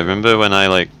Yeah, remember when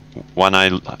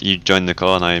you joined the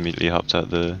call and I immediately hopped out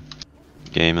the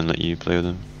game and let you play with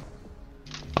them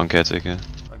on Caretaker,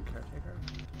 on Caretaker?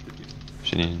 Did you?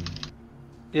 Shinny.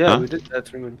 Yeah, Huh? we did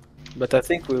that, remember. But I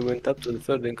think we went up to the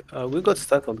third link. We got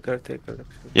stuck on Caretaker,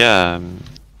 actually. Yeah,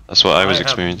 that's what I was have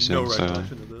experiencing. no So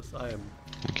recollection of this. I am.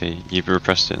 okay, you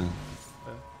repressed it. Yeah.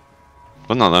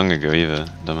 Well, not long ago either,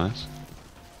 dumbass.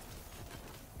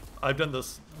 I've done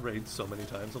this raid so many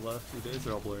times in the last few days.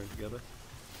 They're all blurring together.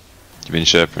 You've been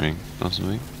sherpering or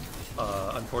something.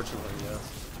 Unfortunately, yes.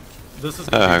 This is.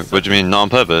 What do you mean, not on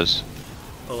purpose?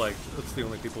 Well, like, it's the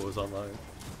only people who's online.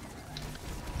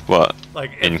 What?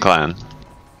 Like In clan?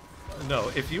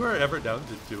 No, if you are ever down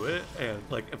to do it, and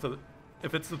like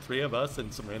if it's the 3 of us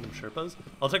and some random Sherpas,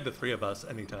 I'll take the 3 of us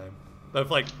anytime. But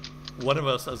if like one of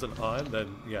us isn't on,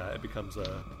 then yeah, it becomes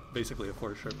basically a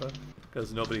 4 Sherpa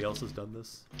because nobody else has done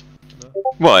this. You know?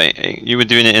 What? You were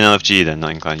doing it in LFG then,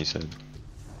 not in clan, you said?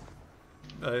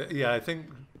 Yeah, I think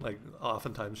like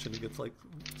oftentimes Shinny gets like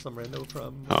some rando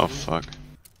from. Oh fuck.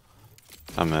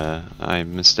 I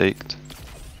mistaked.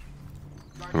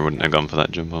 I wouldn't have gone for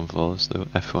that jump on flawless though,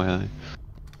 FYI.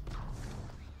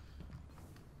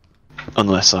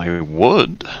 Unless I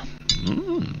would.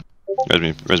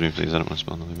 Res me please, I don't want to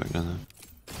spawn all the way back down there.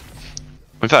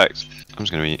 In fact, I'm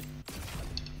just gonna be...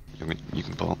 You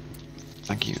can pull.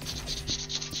 Thank you.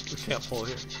 We can't pull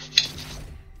here.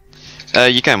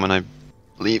 You can when I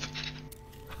leave.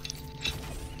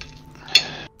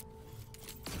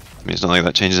 I mean, it's not like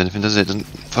that changes anything, does it? It doesn't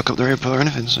fuck up the raid pool or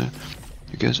anything, so...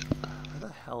 You're good. Where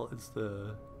the hell is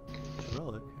the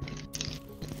relic?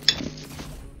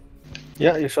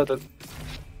 Yeah, you shot it.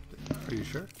 Are you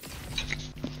sure?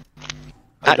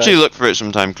 Actually look for it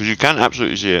sometime, because you can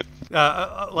absolutely see it.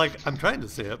 Like, I'm trying to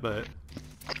see it, but...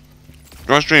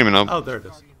 Try streaming, I'll... Oh, there it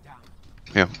is.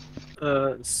 Yeah.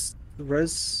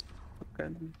 Res. Okay.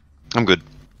 I'm good.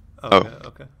 Okay,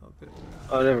 okay.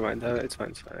 Oh, never mind. It's fine.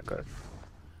 It's fine. I got it.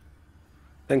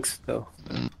 Thanks, though.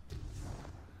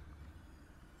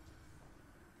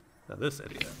 Now this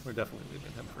idiot, we're definitely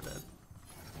leaving him for dead.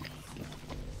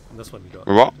 And this one you don't.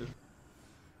 What? have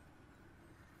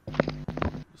to.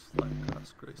 Just like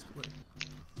cross gracefully.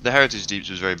 The Heritage Deeps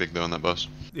was very big though on that boss.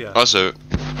 Yeah. Also,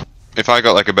 if I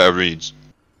got like a better reads,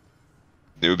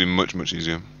 it would be much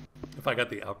easier. If I got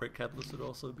the Outbreak Catalyst, it would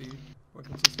also be more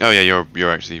consistent. Oh yeah,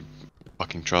 you're actually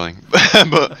fucking trolling.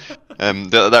 But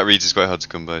that reads is quite hard to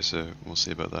come by, so we'll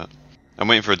see about that. I'm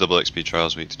waiting for a double XP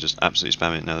Trials week to just absolutely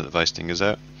spam it now that the Vice Sting is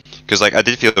out. Because like I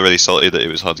did feel really salty that it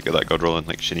was hard to get that God roll and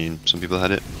like Shinny and some people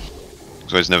had it.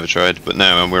 So I just never tried. But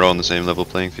now we're all on the same level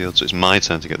playing field, so it's my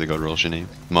turn to get the God roll, Shinny.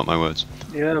 Mark my words.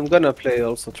 Yeah, I'm gonna play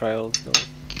also Trials, so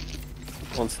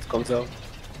once it comes out.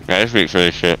 Yeah, this week's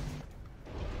really shit.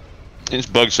 It's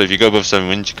bugged, so if you go above 7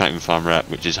 wins, you can't even farm rep,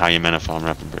 which is how you're meant to farm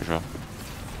rep, I'm pretty sure.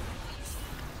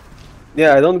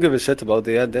 Yeah, I don't give a shit about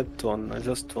the adept one. I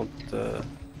just want. Can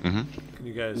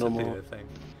you guys No hit more. the thing?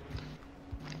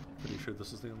 Pretty sure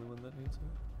this is the only one that needs it.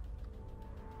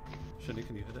 Shinny,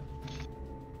 can you hit it?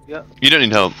 Yeah. You don't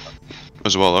need help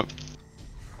as a warlock.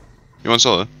 You want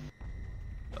solo?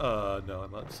 No,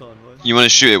 I'm not selling wood. You want to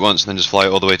shoot it once and then just fly it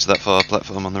all the way to that far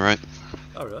platform on the right.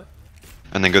 Oh, really?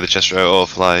 And then go the chest route or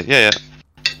fly. Yeah.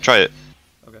 Try it.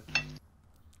 Okay.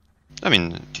 I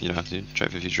mean, you don't have to. Try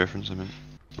it for future reference, I mean.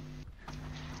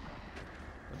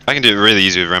 I can do it really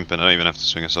easy with rampant, I don't even have to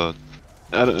swing a sword.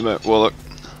 I don't know about warlock.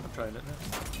 I'm trying it now.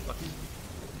 Lucky.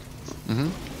 Mm-hmm. Let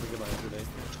me get my 108.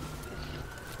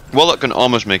 Warlock can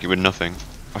almost make it with nothing.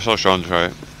 I saw Sean try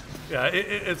it. Yeah,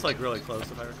 it's like really close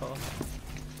if I recall. I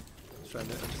was trying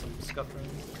to hit some scuff rounds.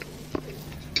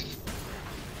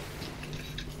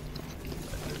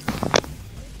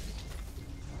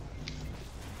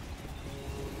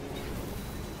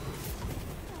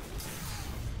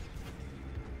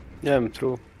 Yeah, I'm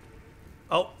through.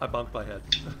 Oh, I bumped my head.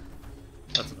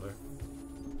 That's annoying.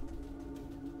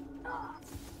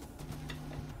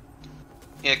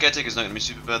 Yeah, Caretaker's not going to be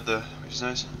super bad though, which is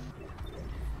nice.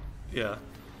 Yeah.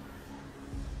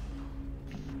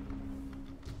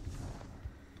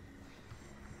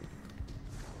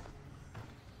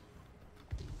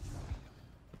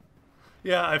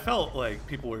 Yeah, I felt like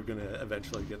people were gonna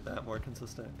eventually get that more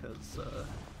consistent because,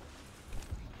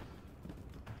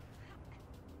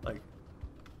 like,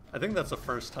 I think that's the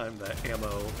first time that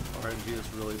ammo RNG has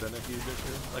really been a huge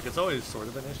issue. Like, it's always sort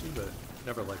of an issue, but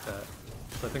never like that.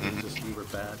 So I think we were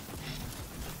bad.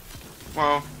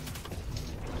 Well,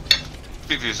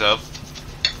 speak for yourself.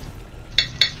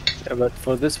 Yeah, but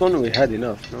for this one we had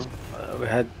enough, no? We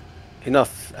had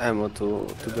enough ammo to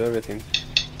do everything.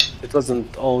 It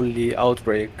wasn't only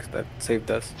Outbreak that saved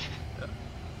us. Yeah.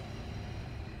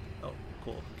 Oh,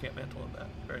 cool. Can't mantle on that.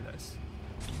 Very nice.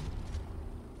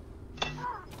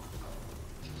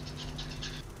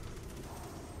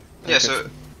 Yeah, so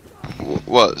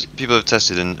what people have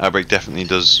tested, and Outbreak definitely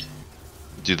does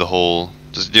do the whole.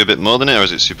 Does it do a bit more than it, or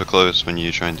is it super close when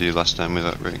you try and do last time with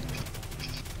Outbreak?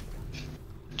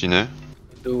 Do you know?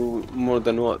 Do more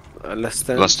than what? Less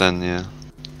than? Last 10, yeah.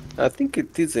 I think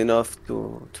it is enough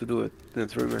to do it in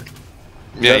 3 minutes.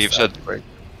 Yeah, Just you've said. Outbreak.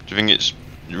 Do you think it's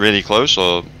really close,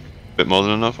 or a bit more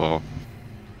than enough, or?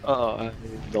 Oh, I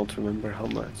don't remember how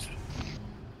much.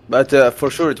 But for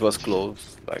sure it was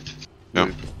close. Like, No.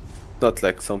 not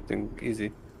like something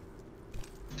easy.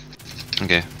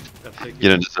 Okay. Yeah, thank You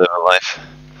don't deserve a life.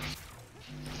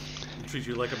 Treat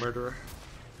you like a murderer.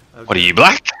 What are you,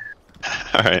 black?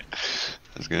 Alright.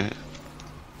 That's good.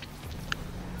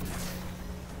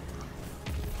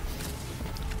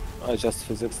 I just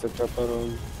physics the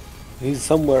pepperoni. He's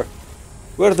somewhere.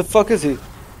 Where the fuck is he?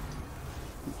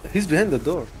 He's behind the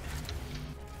door.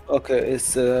 Okay,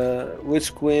 it's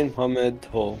Witch Queen Mohammed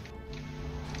Hall.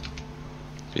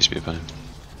 Peace be upon him.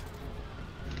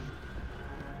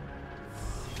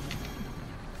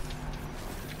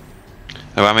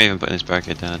 Oh, I'm even putting this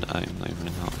barricade down. I'm not even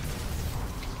in help.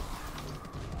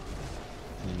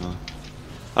 Anymore.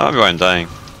 Oh, everyone dying.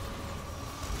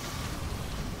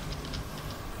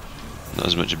 Not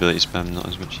as much ability spam, not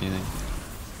as much healing.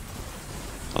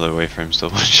 Although Wayframe still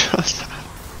one shot.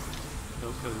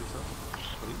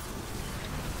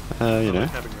 You know.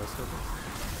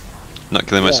 Not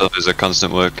killing myself is a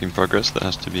constant work in progress that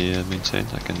has to be maintained.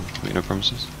 I can make no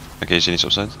promises. Okay, so you need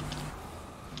subsides.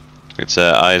 It's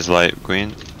Eyes Light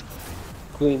Queen.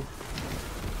 Queen.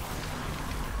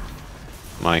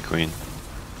 My queen.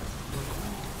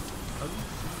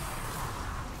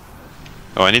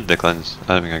 Oh, I need the cleanse.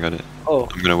 I don't think I got it. Oh.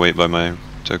 I'm gonna wait by my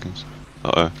tokens.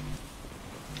 Uh-oh.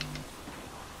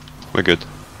 We're good.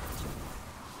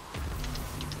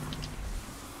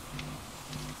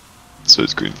 So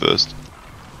it's queen first.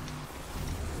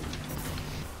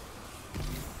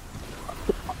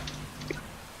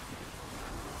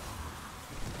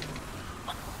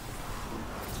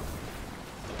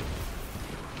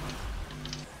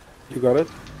 You got it?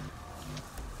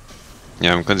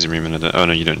 Yeah, I'm cleansing Reman. Oh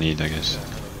no, you don't need, I guess.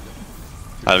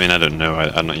 I mean, I don't know.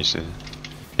 I'm not used to it.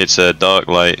 It's a dark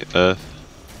light earth.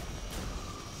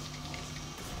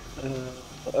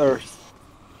 Earth.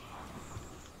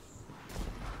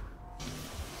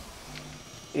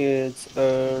 It's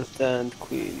Earth and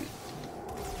Queen.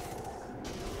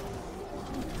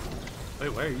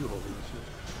 Wait, why are you holding this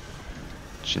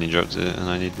shit? Shinny dropped it, and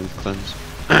I need the cleanse.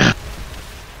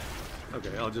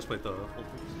 Okay, I'll just wait the whole thing.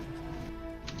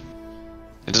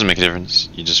 It doesn't make a difference.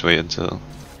 You just wait until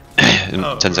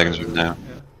 10 seconds from now.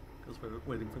 Yeah, because we're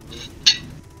waiting for the.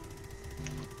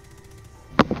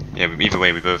 Yeah, but either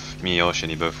way, we both, me or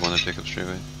Shinny, both want to pick up straight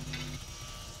away.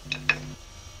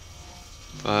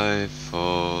 5,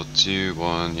 4, 2,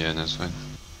 1. Yeah, that's fine.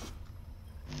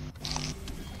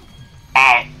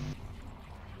 Ow!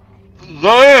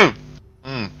 Damn!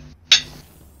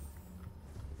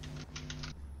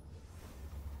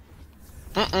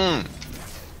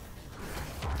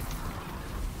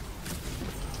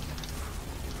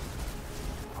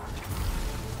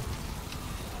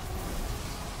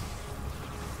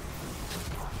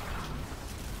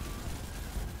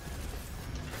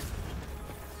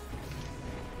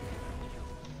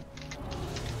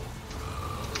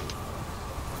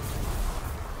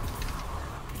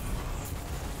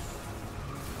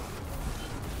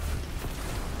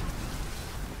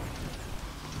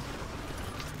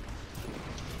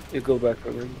 You go back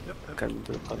again. Yep. Can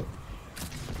do it.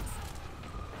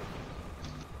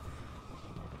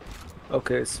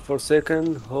 Okay, it's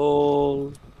Forsaken,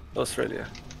 whole Australia.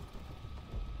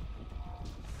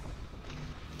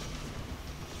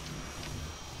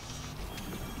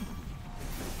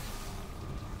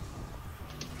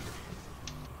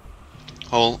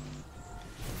 Hole.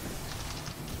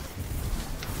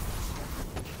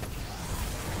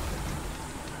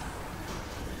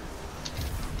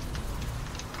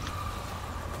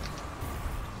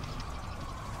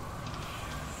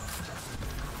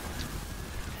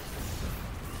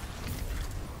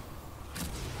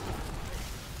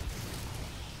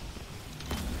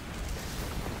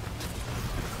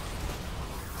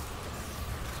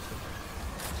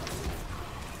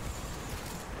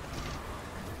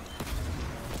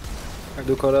 I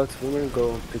do call out women,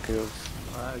 go pick yours.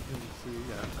 I can see,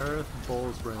 yeah, Earth,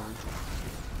 Bulls, Range.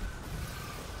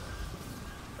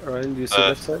 Ryan, do you see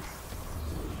left side?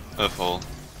 Earthfall.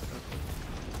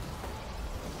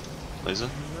 Laser?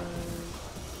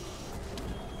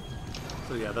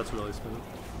 So yeah, that's really smooth.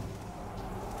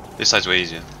 This side's way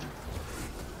easier.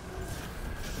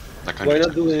 Like Why 100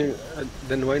 not doing?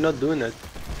 Then why not doing it?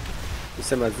 The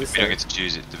same as this We don't side. get to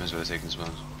choose it, depends where they're taking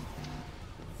spawns.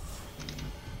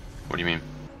 What do you mean?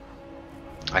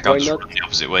 I Why can't just not? run the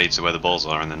opposite way to where the balls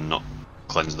are and then not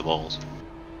cleanse the balls.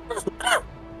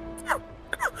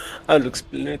 I'll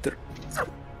explain later.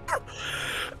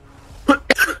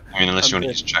 I mean, unless you I'm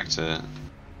want to dead. use tractor,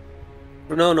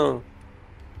 No.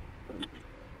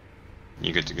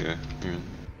 you're good to go. Okay.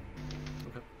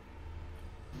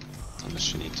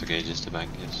 Unless you need to gauges to bank,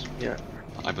 yes. Yeah.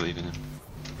 I believe in him.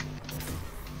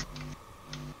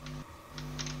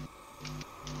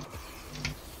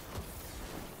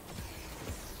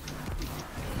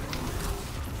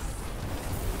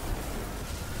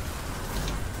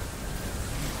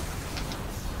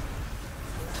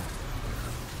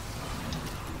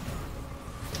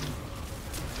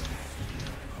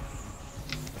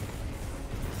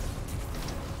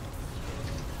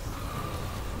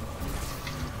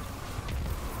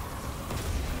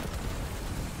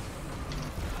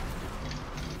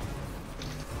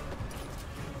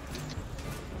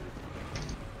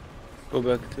 Go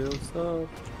back to your stuff.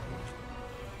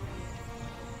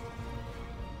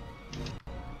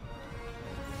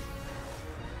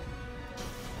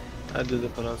 I'll do the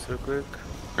palace real quick.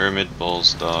 Pyramid,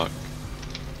 balls, dark.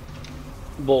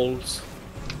 Balls.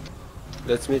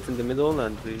 Let's meet in the middle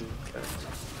and we cleanse.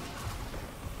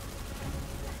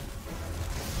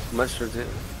 Much radiation.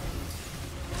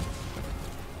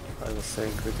 I was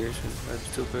saying radiation. I'm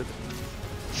stupid.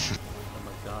 Oh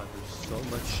my god, there's so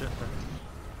much shit there.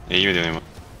 Yeah, you were the only one.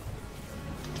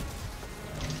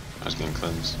 I was getting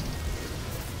cleansed.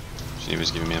 She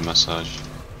was giving me a massage.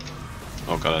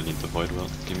 Oh god, I need the void well.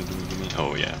 Gimme.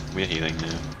 Oh yeah, we're healing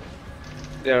now.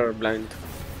 They are blind.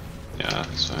 Yeah,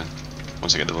 it's fine.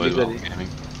 Once I get the void well, Usually. gaming.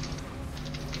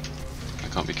 I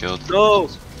can't be killed. No!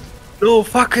 No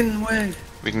fucking way!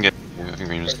 We can get. I think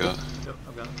Green was got. Yep,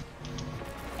 I've got it.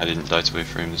 I didn't die to wave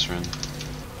frame this run.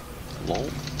 Lol.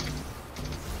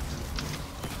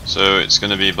 So it's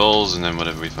gonna be balls and then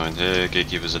whatever we find here.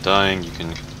 Gatekeepers are dying. You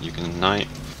can knight.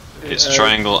 It's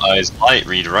triangle eyes light.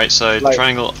 Read right side. Light.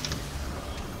 Triangle.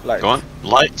 Light. Go on.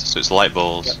 Light. So it's light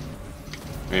balls.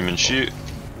 Yeah. Raymond shoot.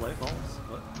 Light balls?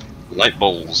 What? Light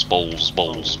balls.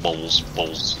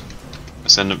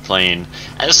 Ascendant plane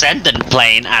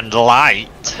and light.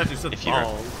 I thought you said If you're-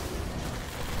 balls.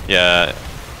 Yeah,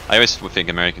 I always think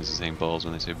Americans are saying balls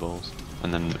when they say balls,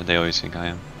 and then they always think I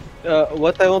am.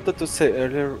 What I wanted to say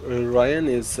earlier, Ryan,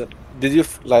 is did you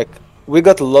like we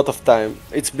got a lot of time?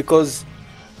 It's because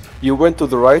you went to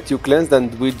the right, you cleansed,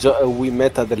 and we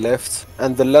met at the left,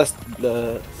 and the last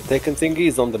taken thingy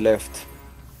is on the left.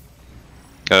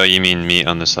 Oh, you mean me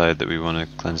on the side that we want to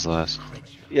cleanse last?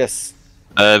 Yes.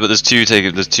 But there's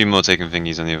two more taken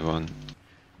thingies on the other one.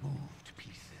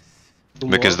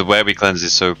 Because the where we cleanse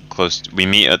is so close. We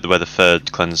meet at where the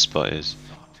third cleanse spot is.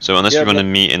 So unless Yeah, we want to but-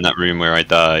 meet in that room where I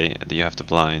die, that you have to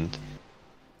blind.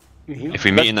 If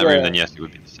we meet in that room, then yes, it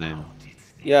would be the same.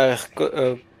 Yeah,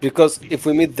 because if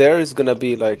we meet there, it's gonna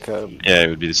be like. Yeah, it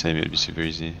would be the same. It would be super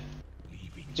easy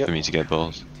Yep. for me to get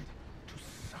balls.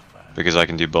 Because I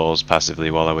can do balls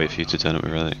passively while I wait for you to turn up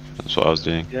with relic. That's what I was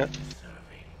doing. Yeah.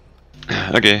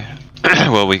 Okay.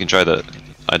 Well, we can try that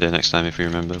idea next time if we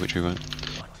remember, which we won't.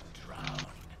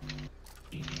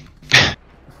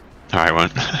 Alright,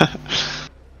 won't.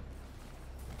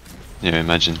 Yeah,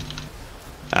 imagine.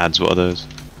 Ads, what are those?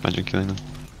 Imagine killing them.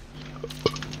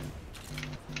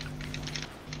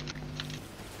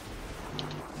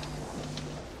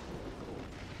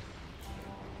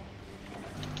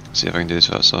 See if I can do this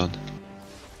without sword.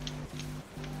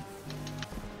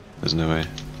 There's no way.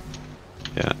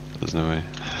 Yeah, there's no way.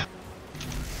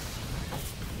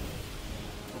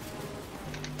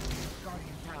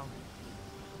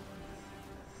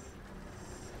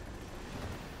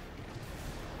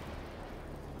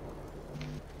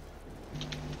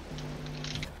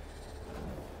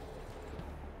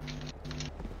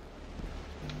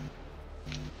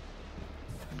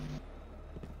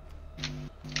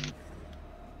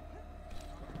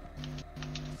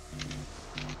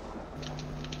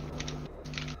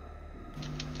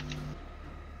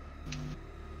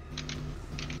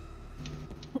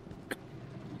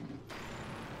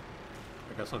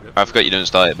 I guess I'll get. I forgot you don't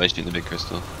start it by shooting the big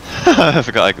crystal. I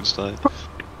forgot I could start it.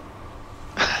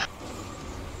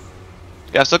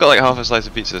 Yeah, I've still got like half a slice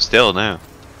of pizza still now.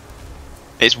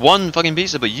 It's one fucking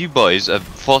pizza, but you boys are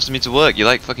forcing me to work. You're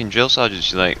like fucking drill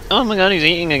sergeants. You're like, oh my god, he's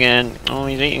eating again. Oh,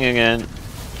 he's eating again.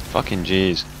 Fucking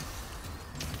jeez.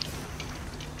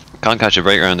 Can't catch a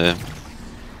break around here.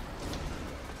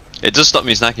 It does stop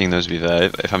me snacking though, to be fair,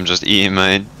 if I'm just eating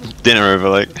my dinner over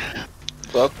like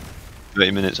Well,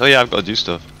 30 minutes. Oh yeah, I've got to do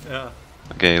stuff. Yeah.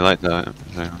 Okay, light that.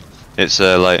 It's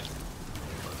light.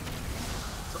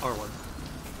 It's R1.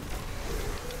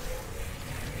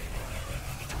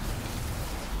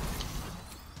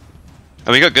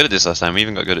 And we got good at this last time. We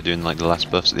even got good at doing like the last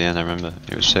buffs at the end. I remember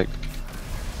it was sick.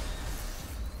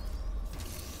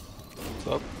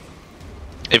 well,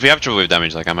 If we have trouble with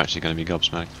damage, like I'm actually going to be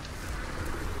gobsmacked.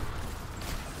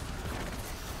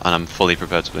 And I'm fully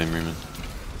prepared to blame Rumen.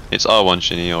 It's R1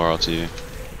 Shinny or R2. It'd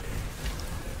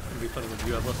be funny when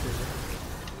you have less damage.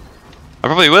 I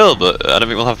probably will, but I don't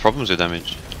think we'll have problems with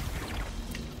damage.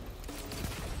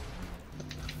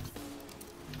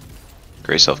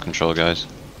 Great self-control, guys.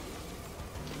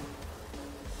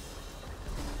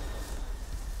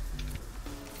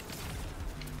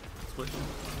 Split.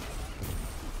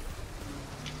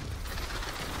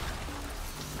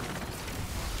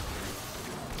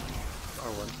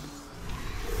 R1.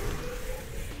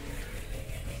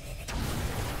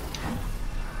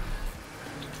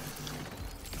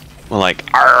 Well, like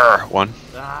R1.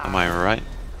 Ah. Am I right?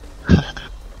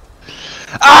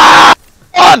 Ah!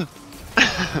 One!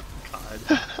 God.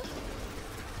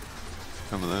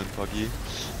 Come alone, fuck you.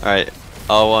 Alright,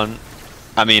 R1.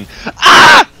 I mean,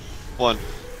 ah! 1.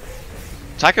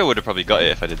 Taco would have probably got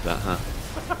it if I did that,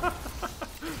 huh?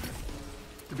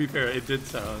 To be fair, it did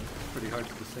sound pretty hard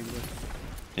to distinguish.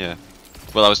 Yeah.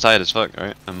 Well, I was tired as fuck,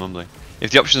 right? I'm mumbling.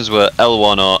 If the options were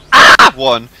L1 or ah!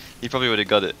 1, he probably would have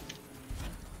got it.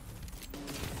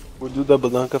 we'll do double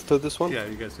dunk after this one. Yeah,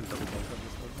 you guys can double dunk on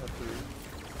this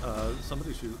one after.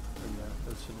 Somebody shoot. Yeah,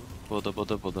 that's shouldn't. Well, double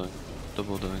dunk.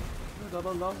 Double dunk.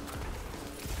 Double dunk.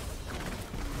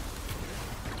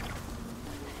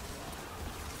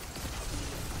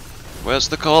 Where's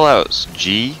the callouts?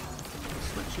 G?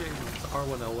 Switching to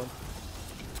R1, L1.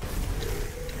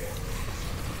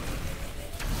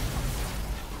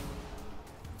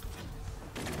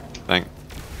 Bang.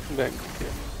 Bang. Yeah.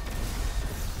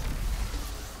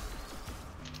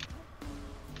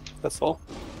 That's all.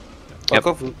 Yep. Fuck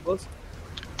off, Lucas.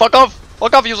 Fuck off!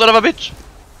 Fuck off, you son of a bitch!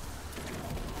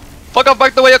 Fuck off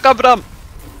back the way you come from!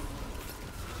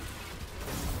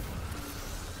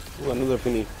 Ooh, another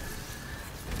penny.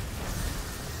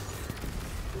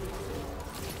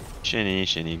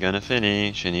 Shinny, gonna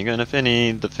finny,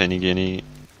 the finny guinea.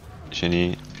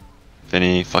 Shinny,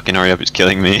 finny, fucking hurry up, it's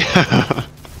killing me.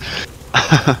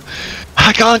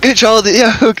 I can't control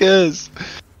the yokers!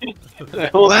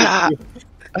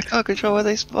 I can't control where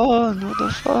they spawn, what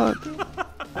the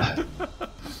fuck?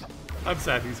 I'm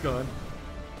sad he's gone.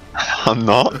 I'm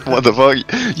not, what the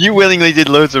fuck? You willingly did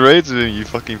loads of raids with him, you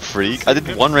fucking freak. I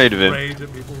did one raid of him. Rage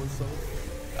at people and stuff.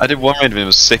 I did one raid of him, I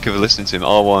was sick of listening to him,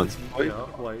 R1. Yeah,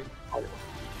 white.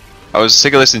 I was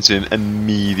sick of listening to him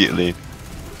immediately.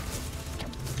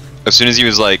 As soon as he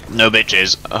was like, no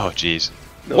bitches. Oh jeez.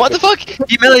 No What the fuck?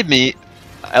 He meleeed me,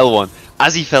 L1,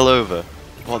 as he fell over.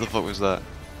 What the fuck was that?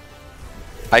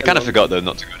 I kind of forgot though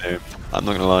not to go near him. I'm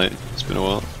not gonna lie, it's been a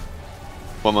while.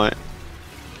 What am I?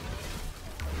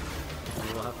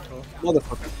 We'll have to call.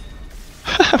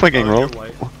 Motherfucker. We're getting Oh, rolled. you're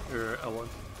white. Or L1,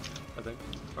 I think.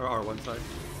 Or R1 side.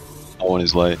 R1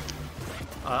 is light.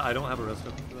 I don't have a rest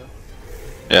token for that.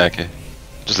 Yeah, okay.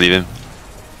 Just leave him.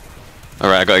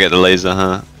 Alright, I gotta get the laser,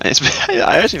 huh?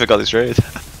 I actually forgot this raid.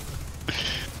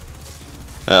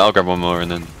 I'll grab one more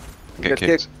and then get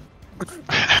kicked.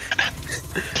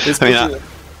 This I mean, pussy-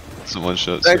 some one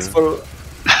shots. Thanks So.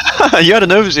 for. You had an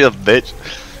overshield, bitch.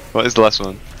 What is the last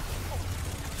one?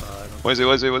 I don't What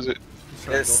is it?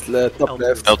 Yes, top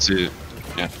left. L2.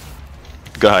 Yeah.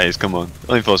 Guys, come on.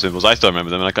 Only 4 symbols. I still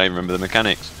remember them and I can't even remember the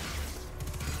mechanics.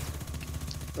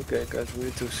 Okay, guys, we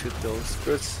need to shoot those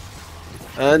spirits.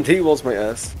 And he wants my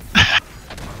ass.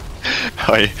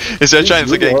 Wait, instead of trying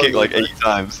to really get hard, kicked like man. 8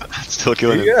 times, still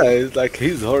killing him. Yeah, it's like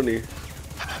he's horny.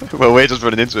 Well, we're just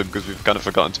running into him because we've kind of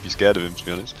forgotten to be scared of him, to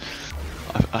be honest.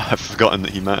 I've forgotten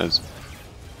that he matters.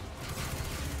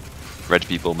 Red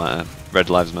people matter. Red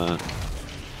lives matter.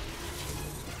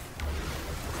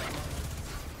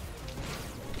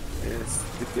 Yes,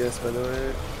 DPS by the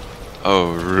way.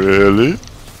 Oh, really?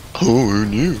 Oh, who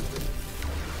knew?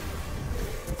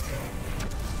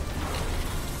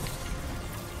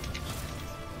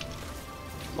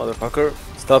 Motherfucker,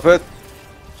 stop it.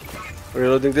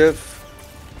 Reloading div.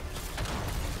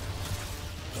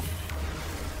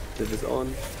 Div is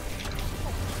on.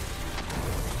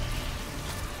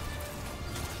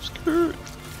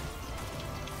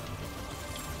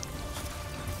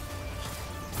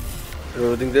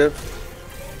 Reloading there.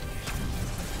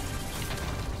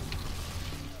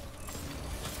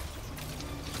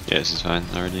 Yeah, this is fine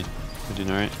already. We're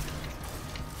doing alright.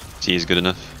 T is good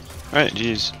enough. Alright,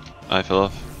 jeez. I fell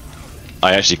off.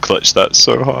 I actually clutched that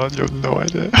so hard, you have no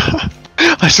idea.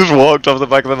 I just walked off the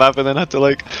back of the map and then had to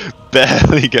like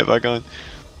barely get back on.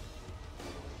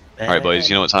 Alright boys,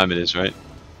 you know what time it is, right?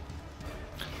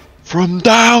 From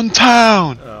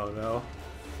downtown! Oh no.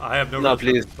 I have no, No,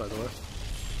 reference, please. by the way.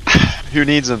 Who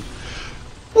needs them?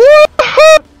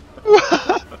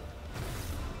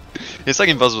 It's like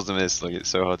impossible to miss, like it's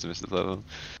so hard to miss the level.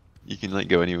 You can like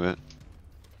go anywhere.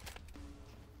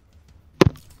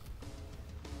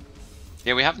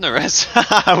 Yeah, we have no rest.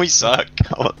 We suck.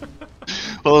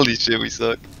 Holy shit, we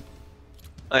suck.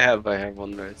 I have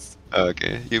one rest. Oh,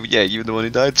 okay. Yeah, you were the one who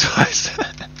died twice.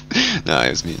 No, it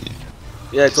was me and you.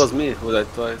 Yeah, it was me who died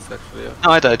twice actually. Yeah.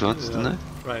 No, I died once, Yeah. didn't I?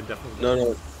 Ryan definitely.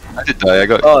 No. I did die. I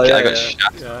got. Oh, yeah, I got yeah.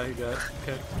 shot. Yeah, he got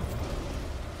kicked.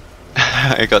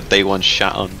 I got day one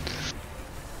shot on.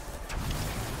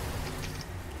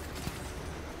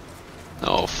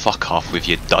 Oh, fuck off with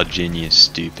your dodging, you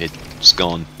stupid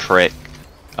scone prick.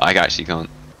 I actually can't.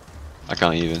 I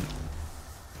can't even.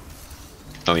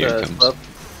 Oh, here he comes. Stop.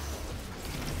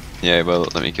 Yeah, well,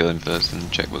 let me kill him first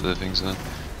and check what the things are.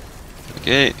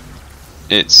 Okay.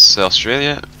 It's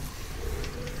Australia.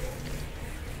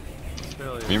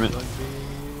 Australia. Human. Let me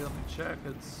check.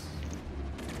 It's.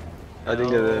 I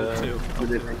didn't get L2.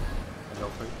 anything.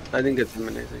 L3. I didn't get him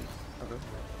anything. Okay.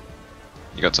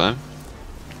 You got time?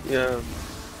 Yeah,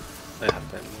 I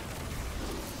have time.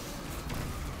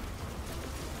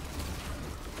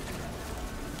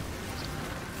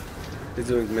 He's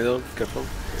doing middle, careful.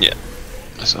 Yeah.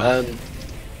 I saw. And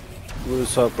we'll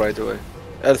swap right away.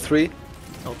 L3.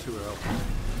 L2 or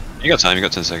L3. You got time, you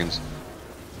got 10 seconds.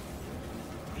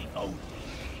 The only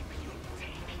shape you'll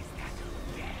take is that of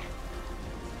death.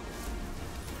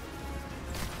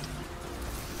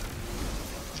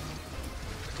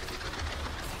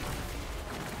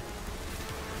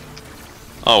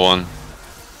 Oh, one.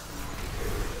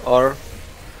 Or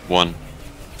One.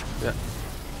 yeah.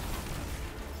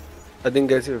 I didn't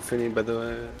get your Finny by the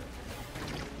way.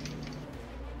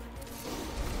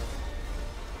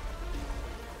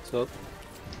 So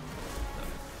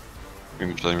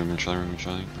Room trying.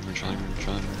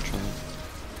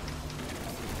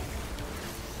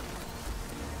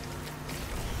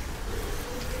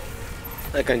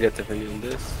 I can get the Finny on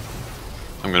this.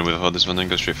 I'm gonna withhold this one then,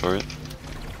 go straight for it.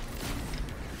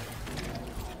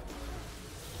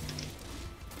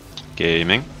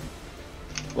 Gaming.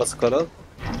 What's the color?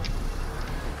 Here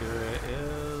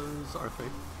is R3.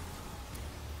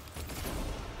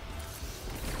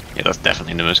 Yeah, that's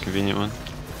definitely the most convenient one.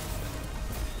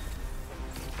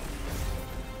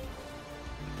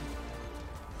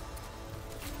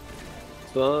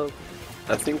 So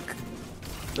I think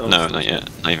No, not yet.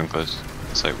 Not even close.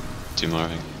 It's like 2 more, I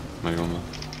think. Maybe 1 more.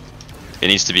 It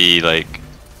needs to be like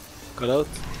cut out.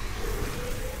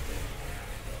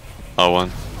 R1.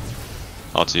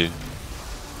 R2. Okay,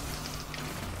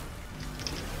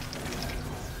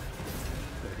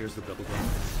 here's the double dunk.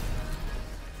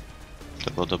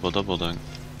 Double dunk.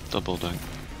 Double dunk.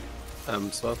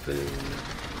 I'm swapping.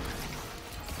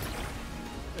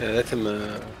 Yeah, let him.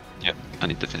 Yep, I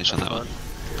need to finish on that one.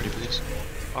 Pretty please.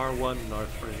 R1 and R3.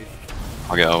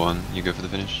 I'll get R1, you go for the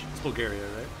finish. It's Bulgaria,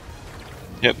 right?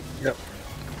 Yep. Yep.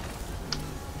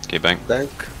 Okay, bank. Bank.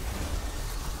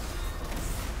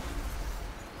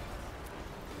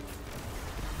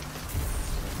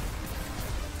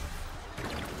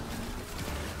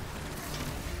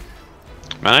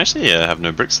 Man, I actually have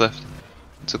no bricks left.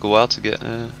 It took a while to get.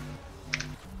 I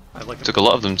like Took a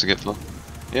lot of them to get full.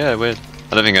 Yeah, weird.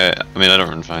 I don't think I mean, I don't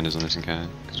run finders on this encounter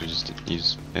because we just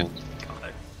use. Yeah.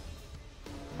 Okay.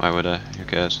 Why would I? Who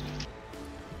cares?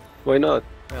 Why not?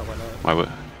 Yeah, why not? Why would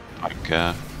I don't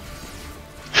care?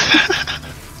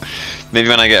 Maybe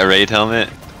when I get a raid helmet,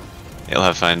 it'll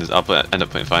have finders. I'll end up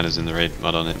putting finders in the raid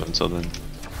mod on it, but until then.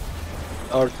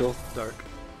 R2. Dark.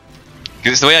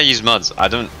 Because it's the way I use mods. I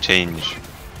don't change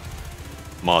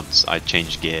mods. I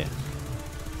change gear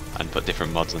and put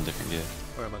different mods on different gear.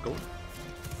 Where am I going?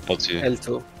 L2.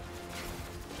 L2.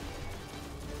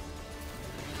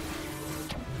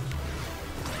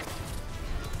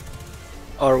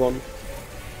 R1.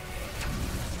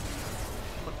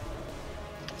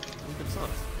 Who gets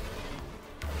sauce?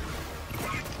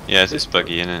 Yeah, it's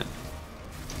buggy, innit?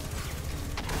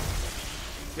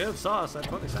 Give sauce at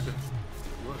 20 seconds.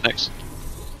 Next.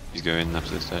 He's going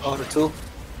after this dash. R2.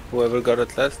 Whoever got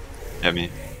it last. Yeah, me.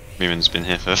 Freeman's been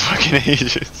here for fucking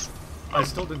ages. I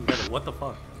still didn't get it. What the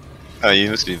fuck? Oh, you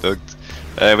must be bugged.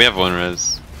 We have one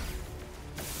res.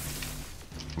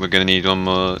 We're gonna need one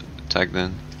more tag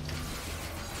then.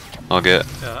 I'll get.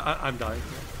 I'm dying.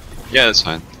 Yeah, that's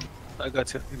fine. I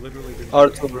got you. He literally didn't.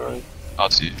 R2 right.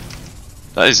 R2.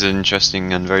 That is an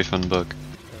interesting and very fun bug.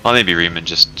 Or maybe Riemann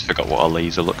just forgot what a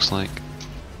laser looks like.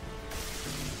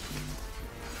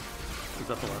 Is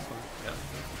that the last one?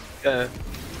 Yeah. Yeah.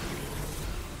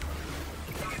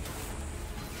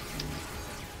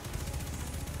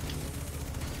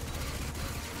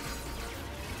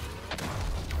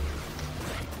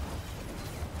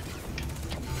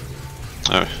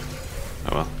 Oh.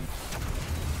 Oh well.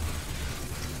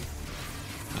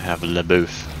 I have Le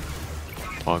Boeuf.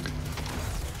 Pog.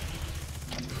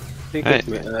 He Hey. kicked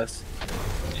me ass.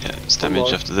 Yeah, it's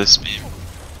damage after this beam.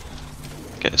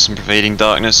 Get some pervading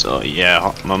darkness. Oh yeah,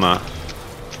 hot mama.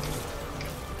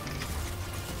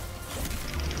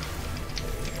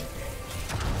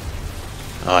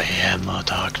 Oh yeah, more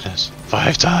darkness.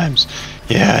 5 times.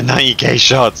 Yeah, 90k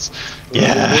shots.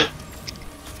 Yeah.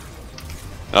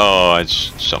 Oh, I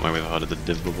just shot my way hard at the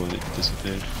div bubble and it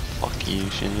disappeared. Fuck you,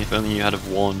 Shinny. If only you had have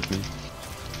warned me.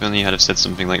 If only you had have said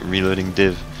something like reloading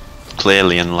div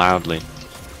clearly and loudly,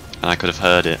 and I could have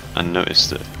heard it and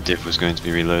noticed that div was going to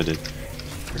be reloaded.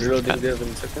 Reloading there in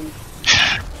a second.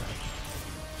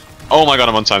 Oh my god,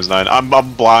 I'm on ×9.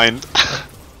 I'm blind.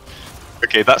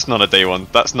 Okay, that's not a day one.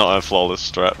 That's not a flawless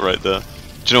strat right there. Do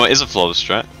you know what is a flawless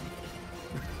strat?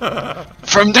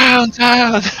 From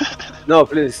downtown! No,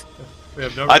 please. We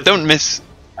have no I don't miss.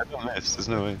 I don't miss. There's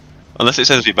no way. Unless it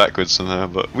sends me backwards somehow,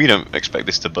 but we don't expect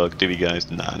this to bug, do we guys?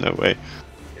 Nah, no way.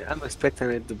 Yeah, I'm expecting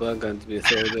it to bug and to be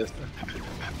serious.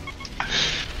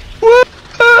 Woo!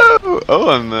 Oh,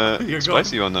 I'm You're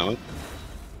spicy on that one.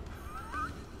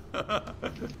 That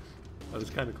was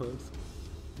kind of close.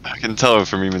 I can tell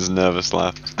from Reeman's nervous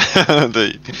laugh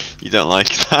that you don't like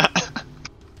that.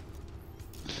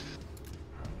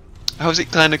 How was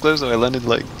it kind of close though? I landed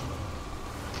like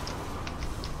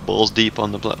balls deep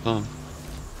on the platform.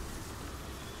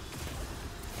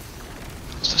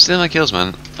 Stop stealing my kills,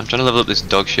 man. I'm trying to level up this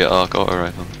dog shit arc auto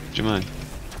rifle. Do you mind?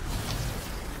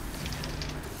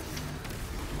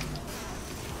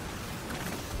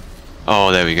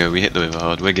 Oh, there we go. We hit the wither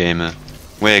hard. We're gamer.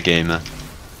 We're gamer.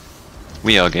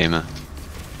 We are gamer.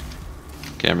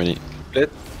 Okay, I'm ready.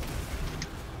 Split.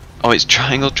 Oh, it's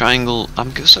triangle, triangle.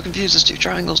 I'm so confused. There's 2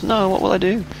 triangles. No, what will I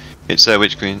do? It's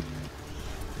Witch Queen.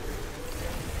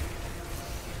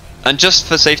 And just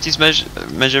for safety's measure,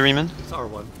 Riemann, It's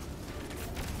R1.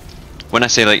 when I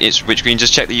say like it's Witch Queen,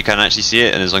 just check that you can actually see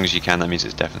it, and as long as you can, that means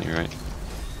it's definitely right.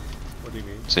 What do you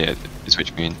mean? So yeah, it's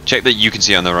Witch Queen. Check that you can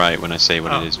see on the right when I say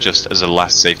what Oh, it is, yeah, just yeah, as a yeah.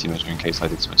 last safety measure in case I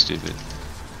did something stupid.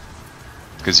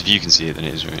 Because if you can see it, then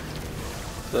it is right.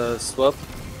 The swap.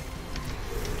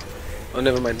 Oh,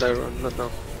 never mind. No, not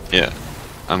now. Yeah.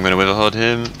 I'm gonna Witherhoard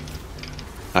him.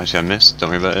 Actually, I missed. Don't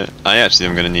worry about it. I actually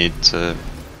am gonna need to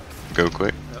go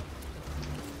quick. Yep.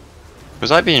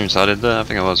 Was I being retarded there? I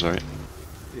think I was, right?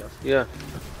 Yes. Yeah.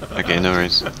 Okay, no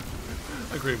worries.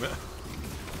 Agreement.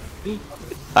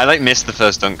 I like missed the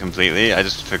first dunk completely. I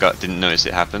just didn't notice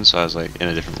it happen, so I was like in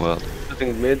a different world. I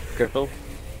think mid. Careful.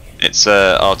 It's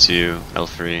R2,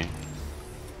 L3.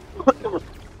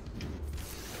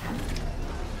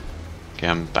 Okay,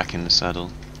 I'm back in the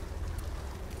saddle.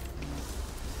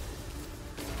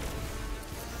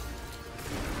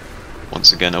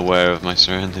 Once again aware of my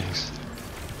surroundings.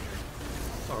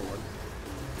 R1.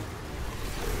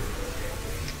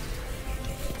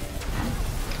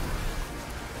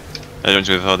 I don't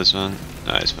with how this one.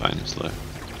 No, it's fine, it's low.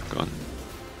 Go on.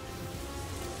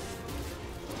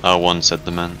 R1 said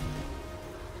the man.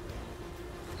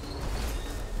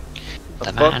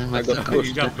 The man with the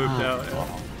You got booped out.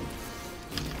 Yeah.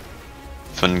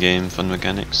 Fun game, fun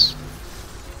mechanics.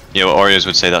 Yeah, well, Oreos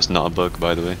would say that's not a bug,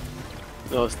 by the way.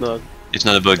 No, it's not. It's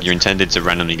not a bug, you're intended to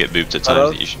randomly get booped at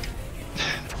Hello? times that you should.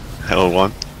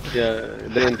 L1. Yeah,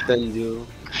 they intend you.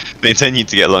 They intend you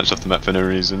to get launched off the map for no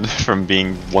reason, from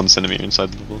being 1 centimeter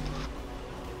inside the bubble.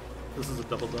 This is a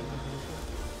double dunk.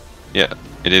 Yeah,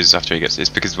 it is after he gets this,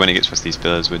 because when he gets past these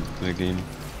pillars with the game.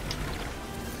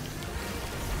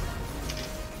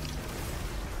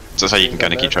 So that's how you can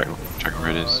kind of keep track of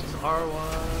where it is. It's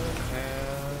R1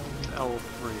 and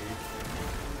L3.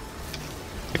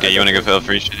 Okay, you want to go for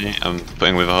L3, Shitty? I'm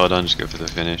putting with a hard on, just go for the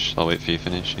finish. I'll wait for you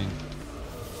finishing.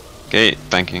 Okay,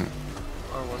 banking.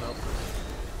 R1,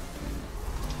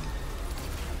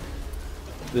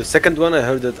 L3. The second one, I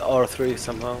heard it R3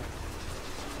 somehow.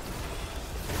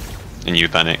 And you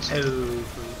panicked. L3.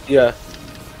 Yeah.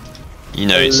 You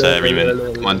know it's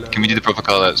Riemann. Come on, can we do the proper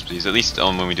callouts, please? At least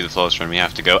on when we do the flawless run, we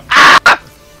have to go. Ah!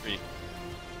 Oh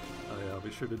yeah, I'll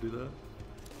be sure to do that.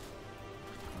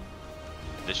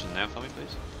 Addition now for me,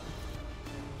 please.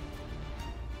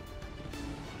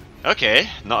 Okay,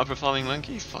 not a performing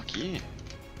monkey. Fuck you.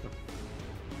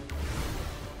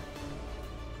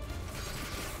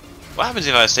 What happens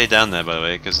if I stay down there, by the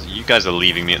way? Because you guys are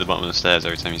leaving me at the bottom of the stairs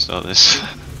every time you start this.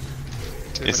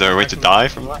 Is there a way to die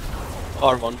from that?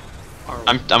 R1.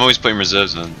 I'm always putting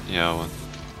reserves on. Yeah, R1.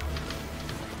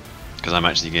 Because I'm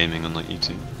actually gaming, unlike you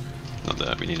two. Not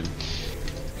that we need them.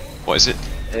 What is it?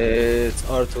 It's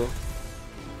R2.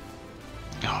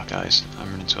 Oh, guys,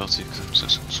 I'm running 12 because I'm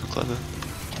so clever.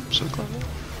 I'm so clever.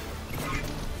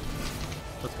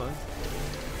 That's fine.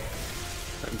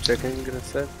 I'm checking in a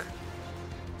sec.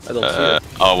 I don't see it.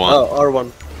 R1. Oh,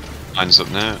 R1. Mine's up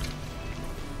now.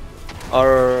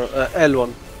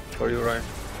 L1 for you, right?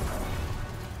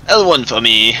 L1 for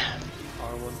me. R1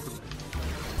 for me.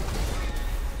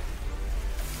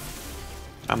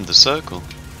 I'm the circle.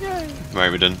 Yay.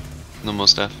 Right, we're done. No more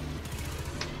stuff.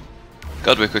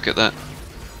 God, we're quick at that.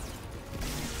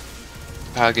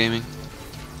 Power gaming.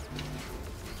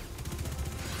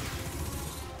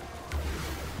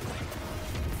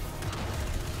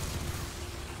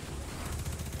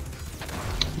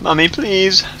 Mummy,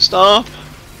 please stop.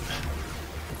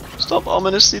 Stop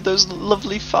ominously those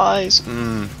lovely thighs.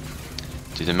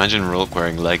 Dude, imagine Rhulk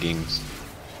wearing leggings.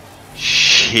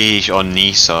 Sheesh, or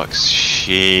knee socks.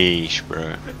 Sheesh,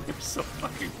 bro. You're so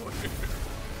fucking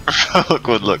weird. Rhulk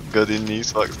would look good in knee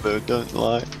socks though, don't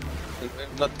lie. I'm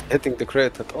not hitting the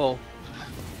crate at all.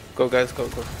 Go guys, go.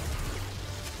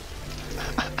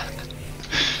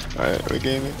 Alright, we're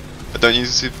gaming. But don't use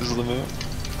the supers limit.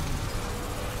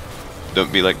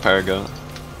 Don't be like Paragon.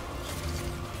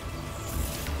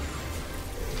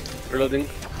 Reloading.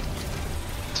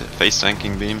 Face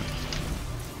tanking beam.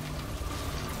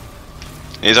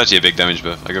 It is actually a big damage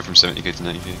buff. I go from 70k to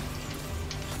 90k.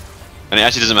 And it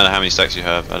actually doesn't matter how many stacks you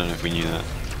have. I don't know if we knew that,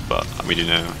 but we do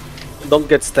now. Don't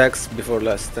get stacks before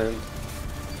last stand.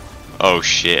 Oh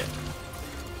shit.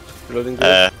 Reloading.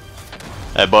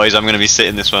 Boys, I'm gonna be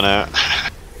sitting this one out.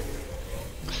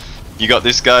 You got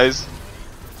this, guys.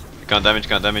 Can't damage,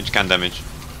 can damage.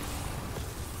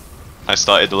 I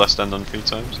started the last stand on 3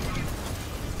 times.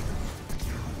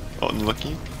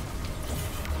 Unlucky.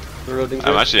 Reloading.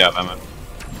 I'm actually out of ammo.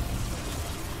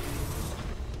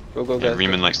 Go Yeah, guys.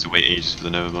 Riemann likes to wait ages for the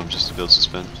Nova Bomb just to build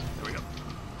suspense. Here we go.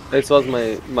 This was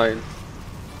mine.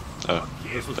 Oh,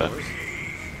 This was fair. yours.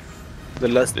 The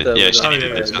last. Yeah, the- Shinny yeah,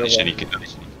 did this. yeah. Shinny could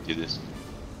do this.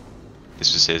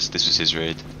 This was his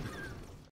raid.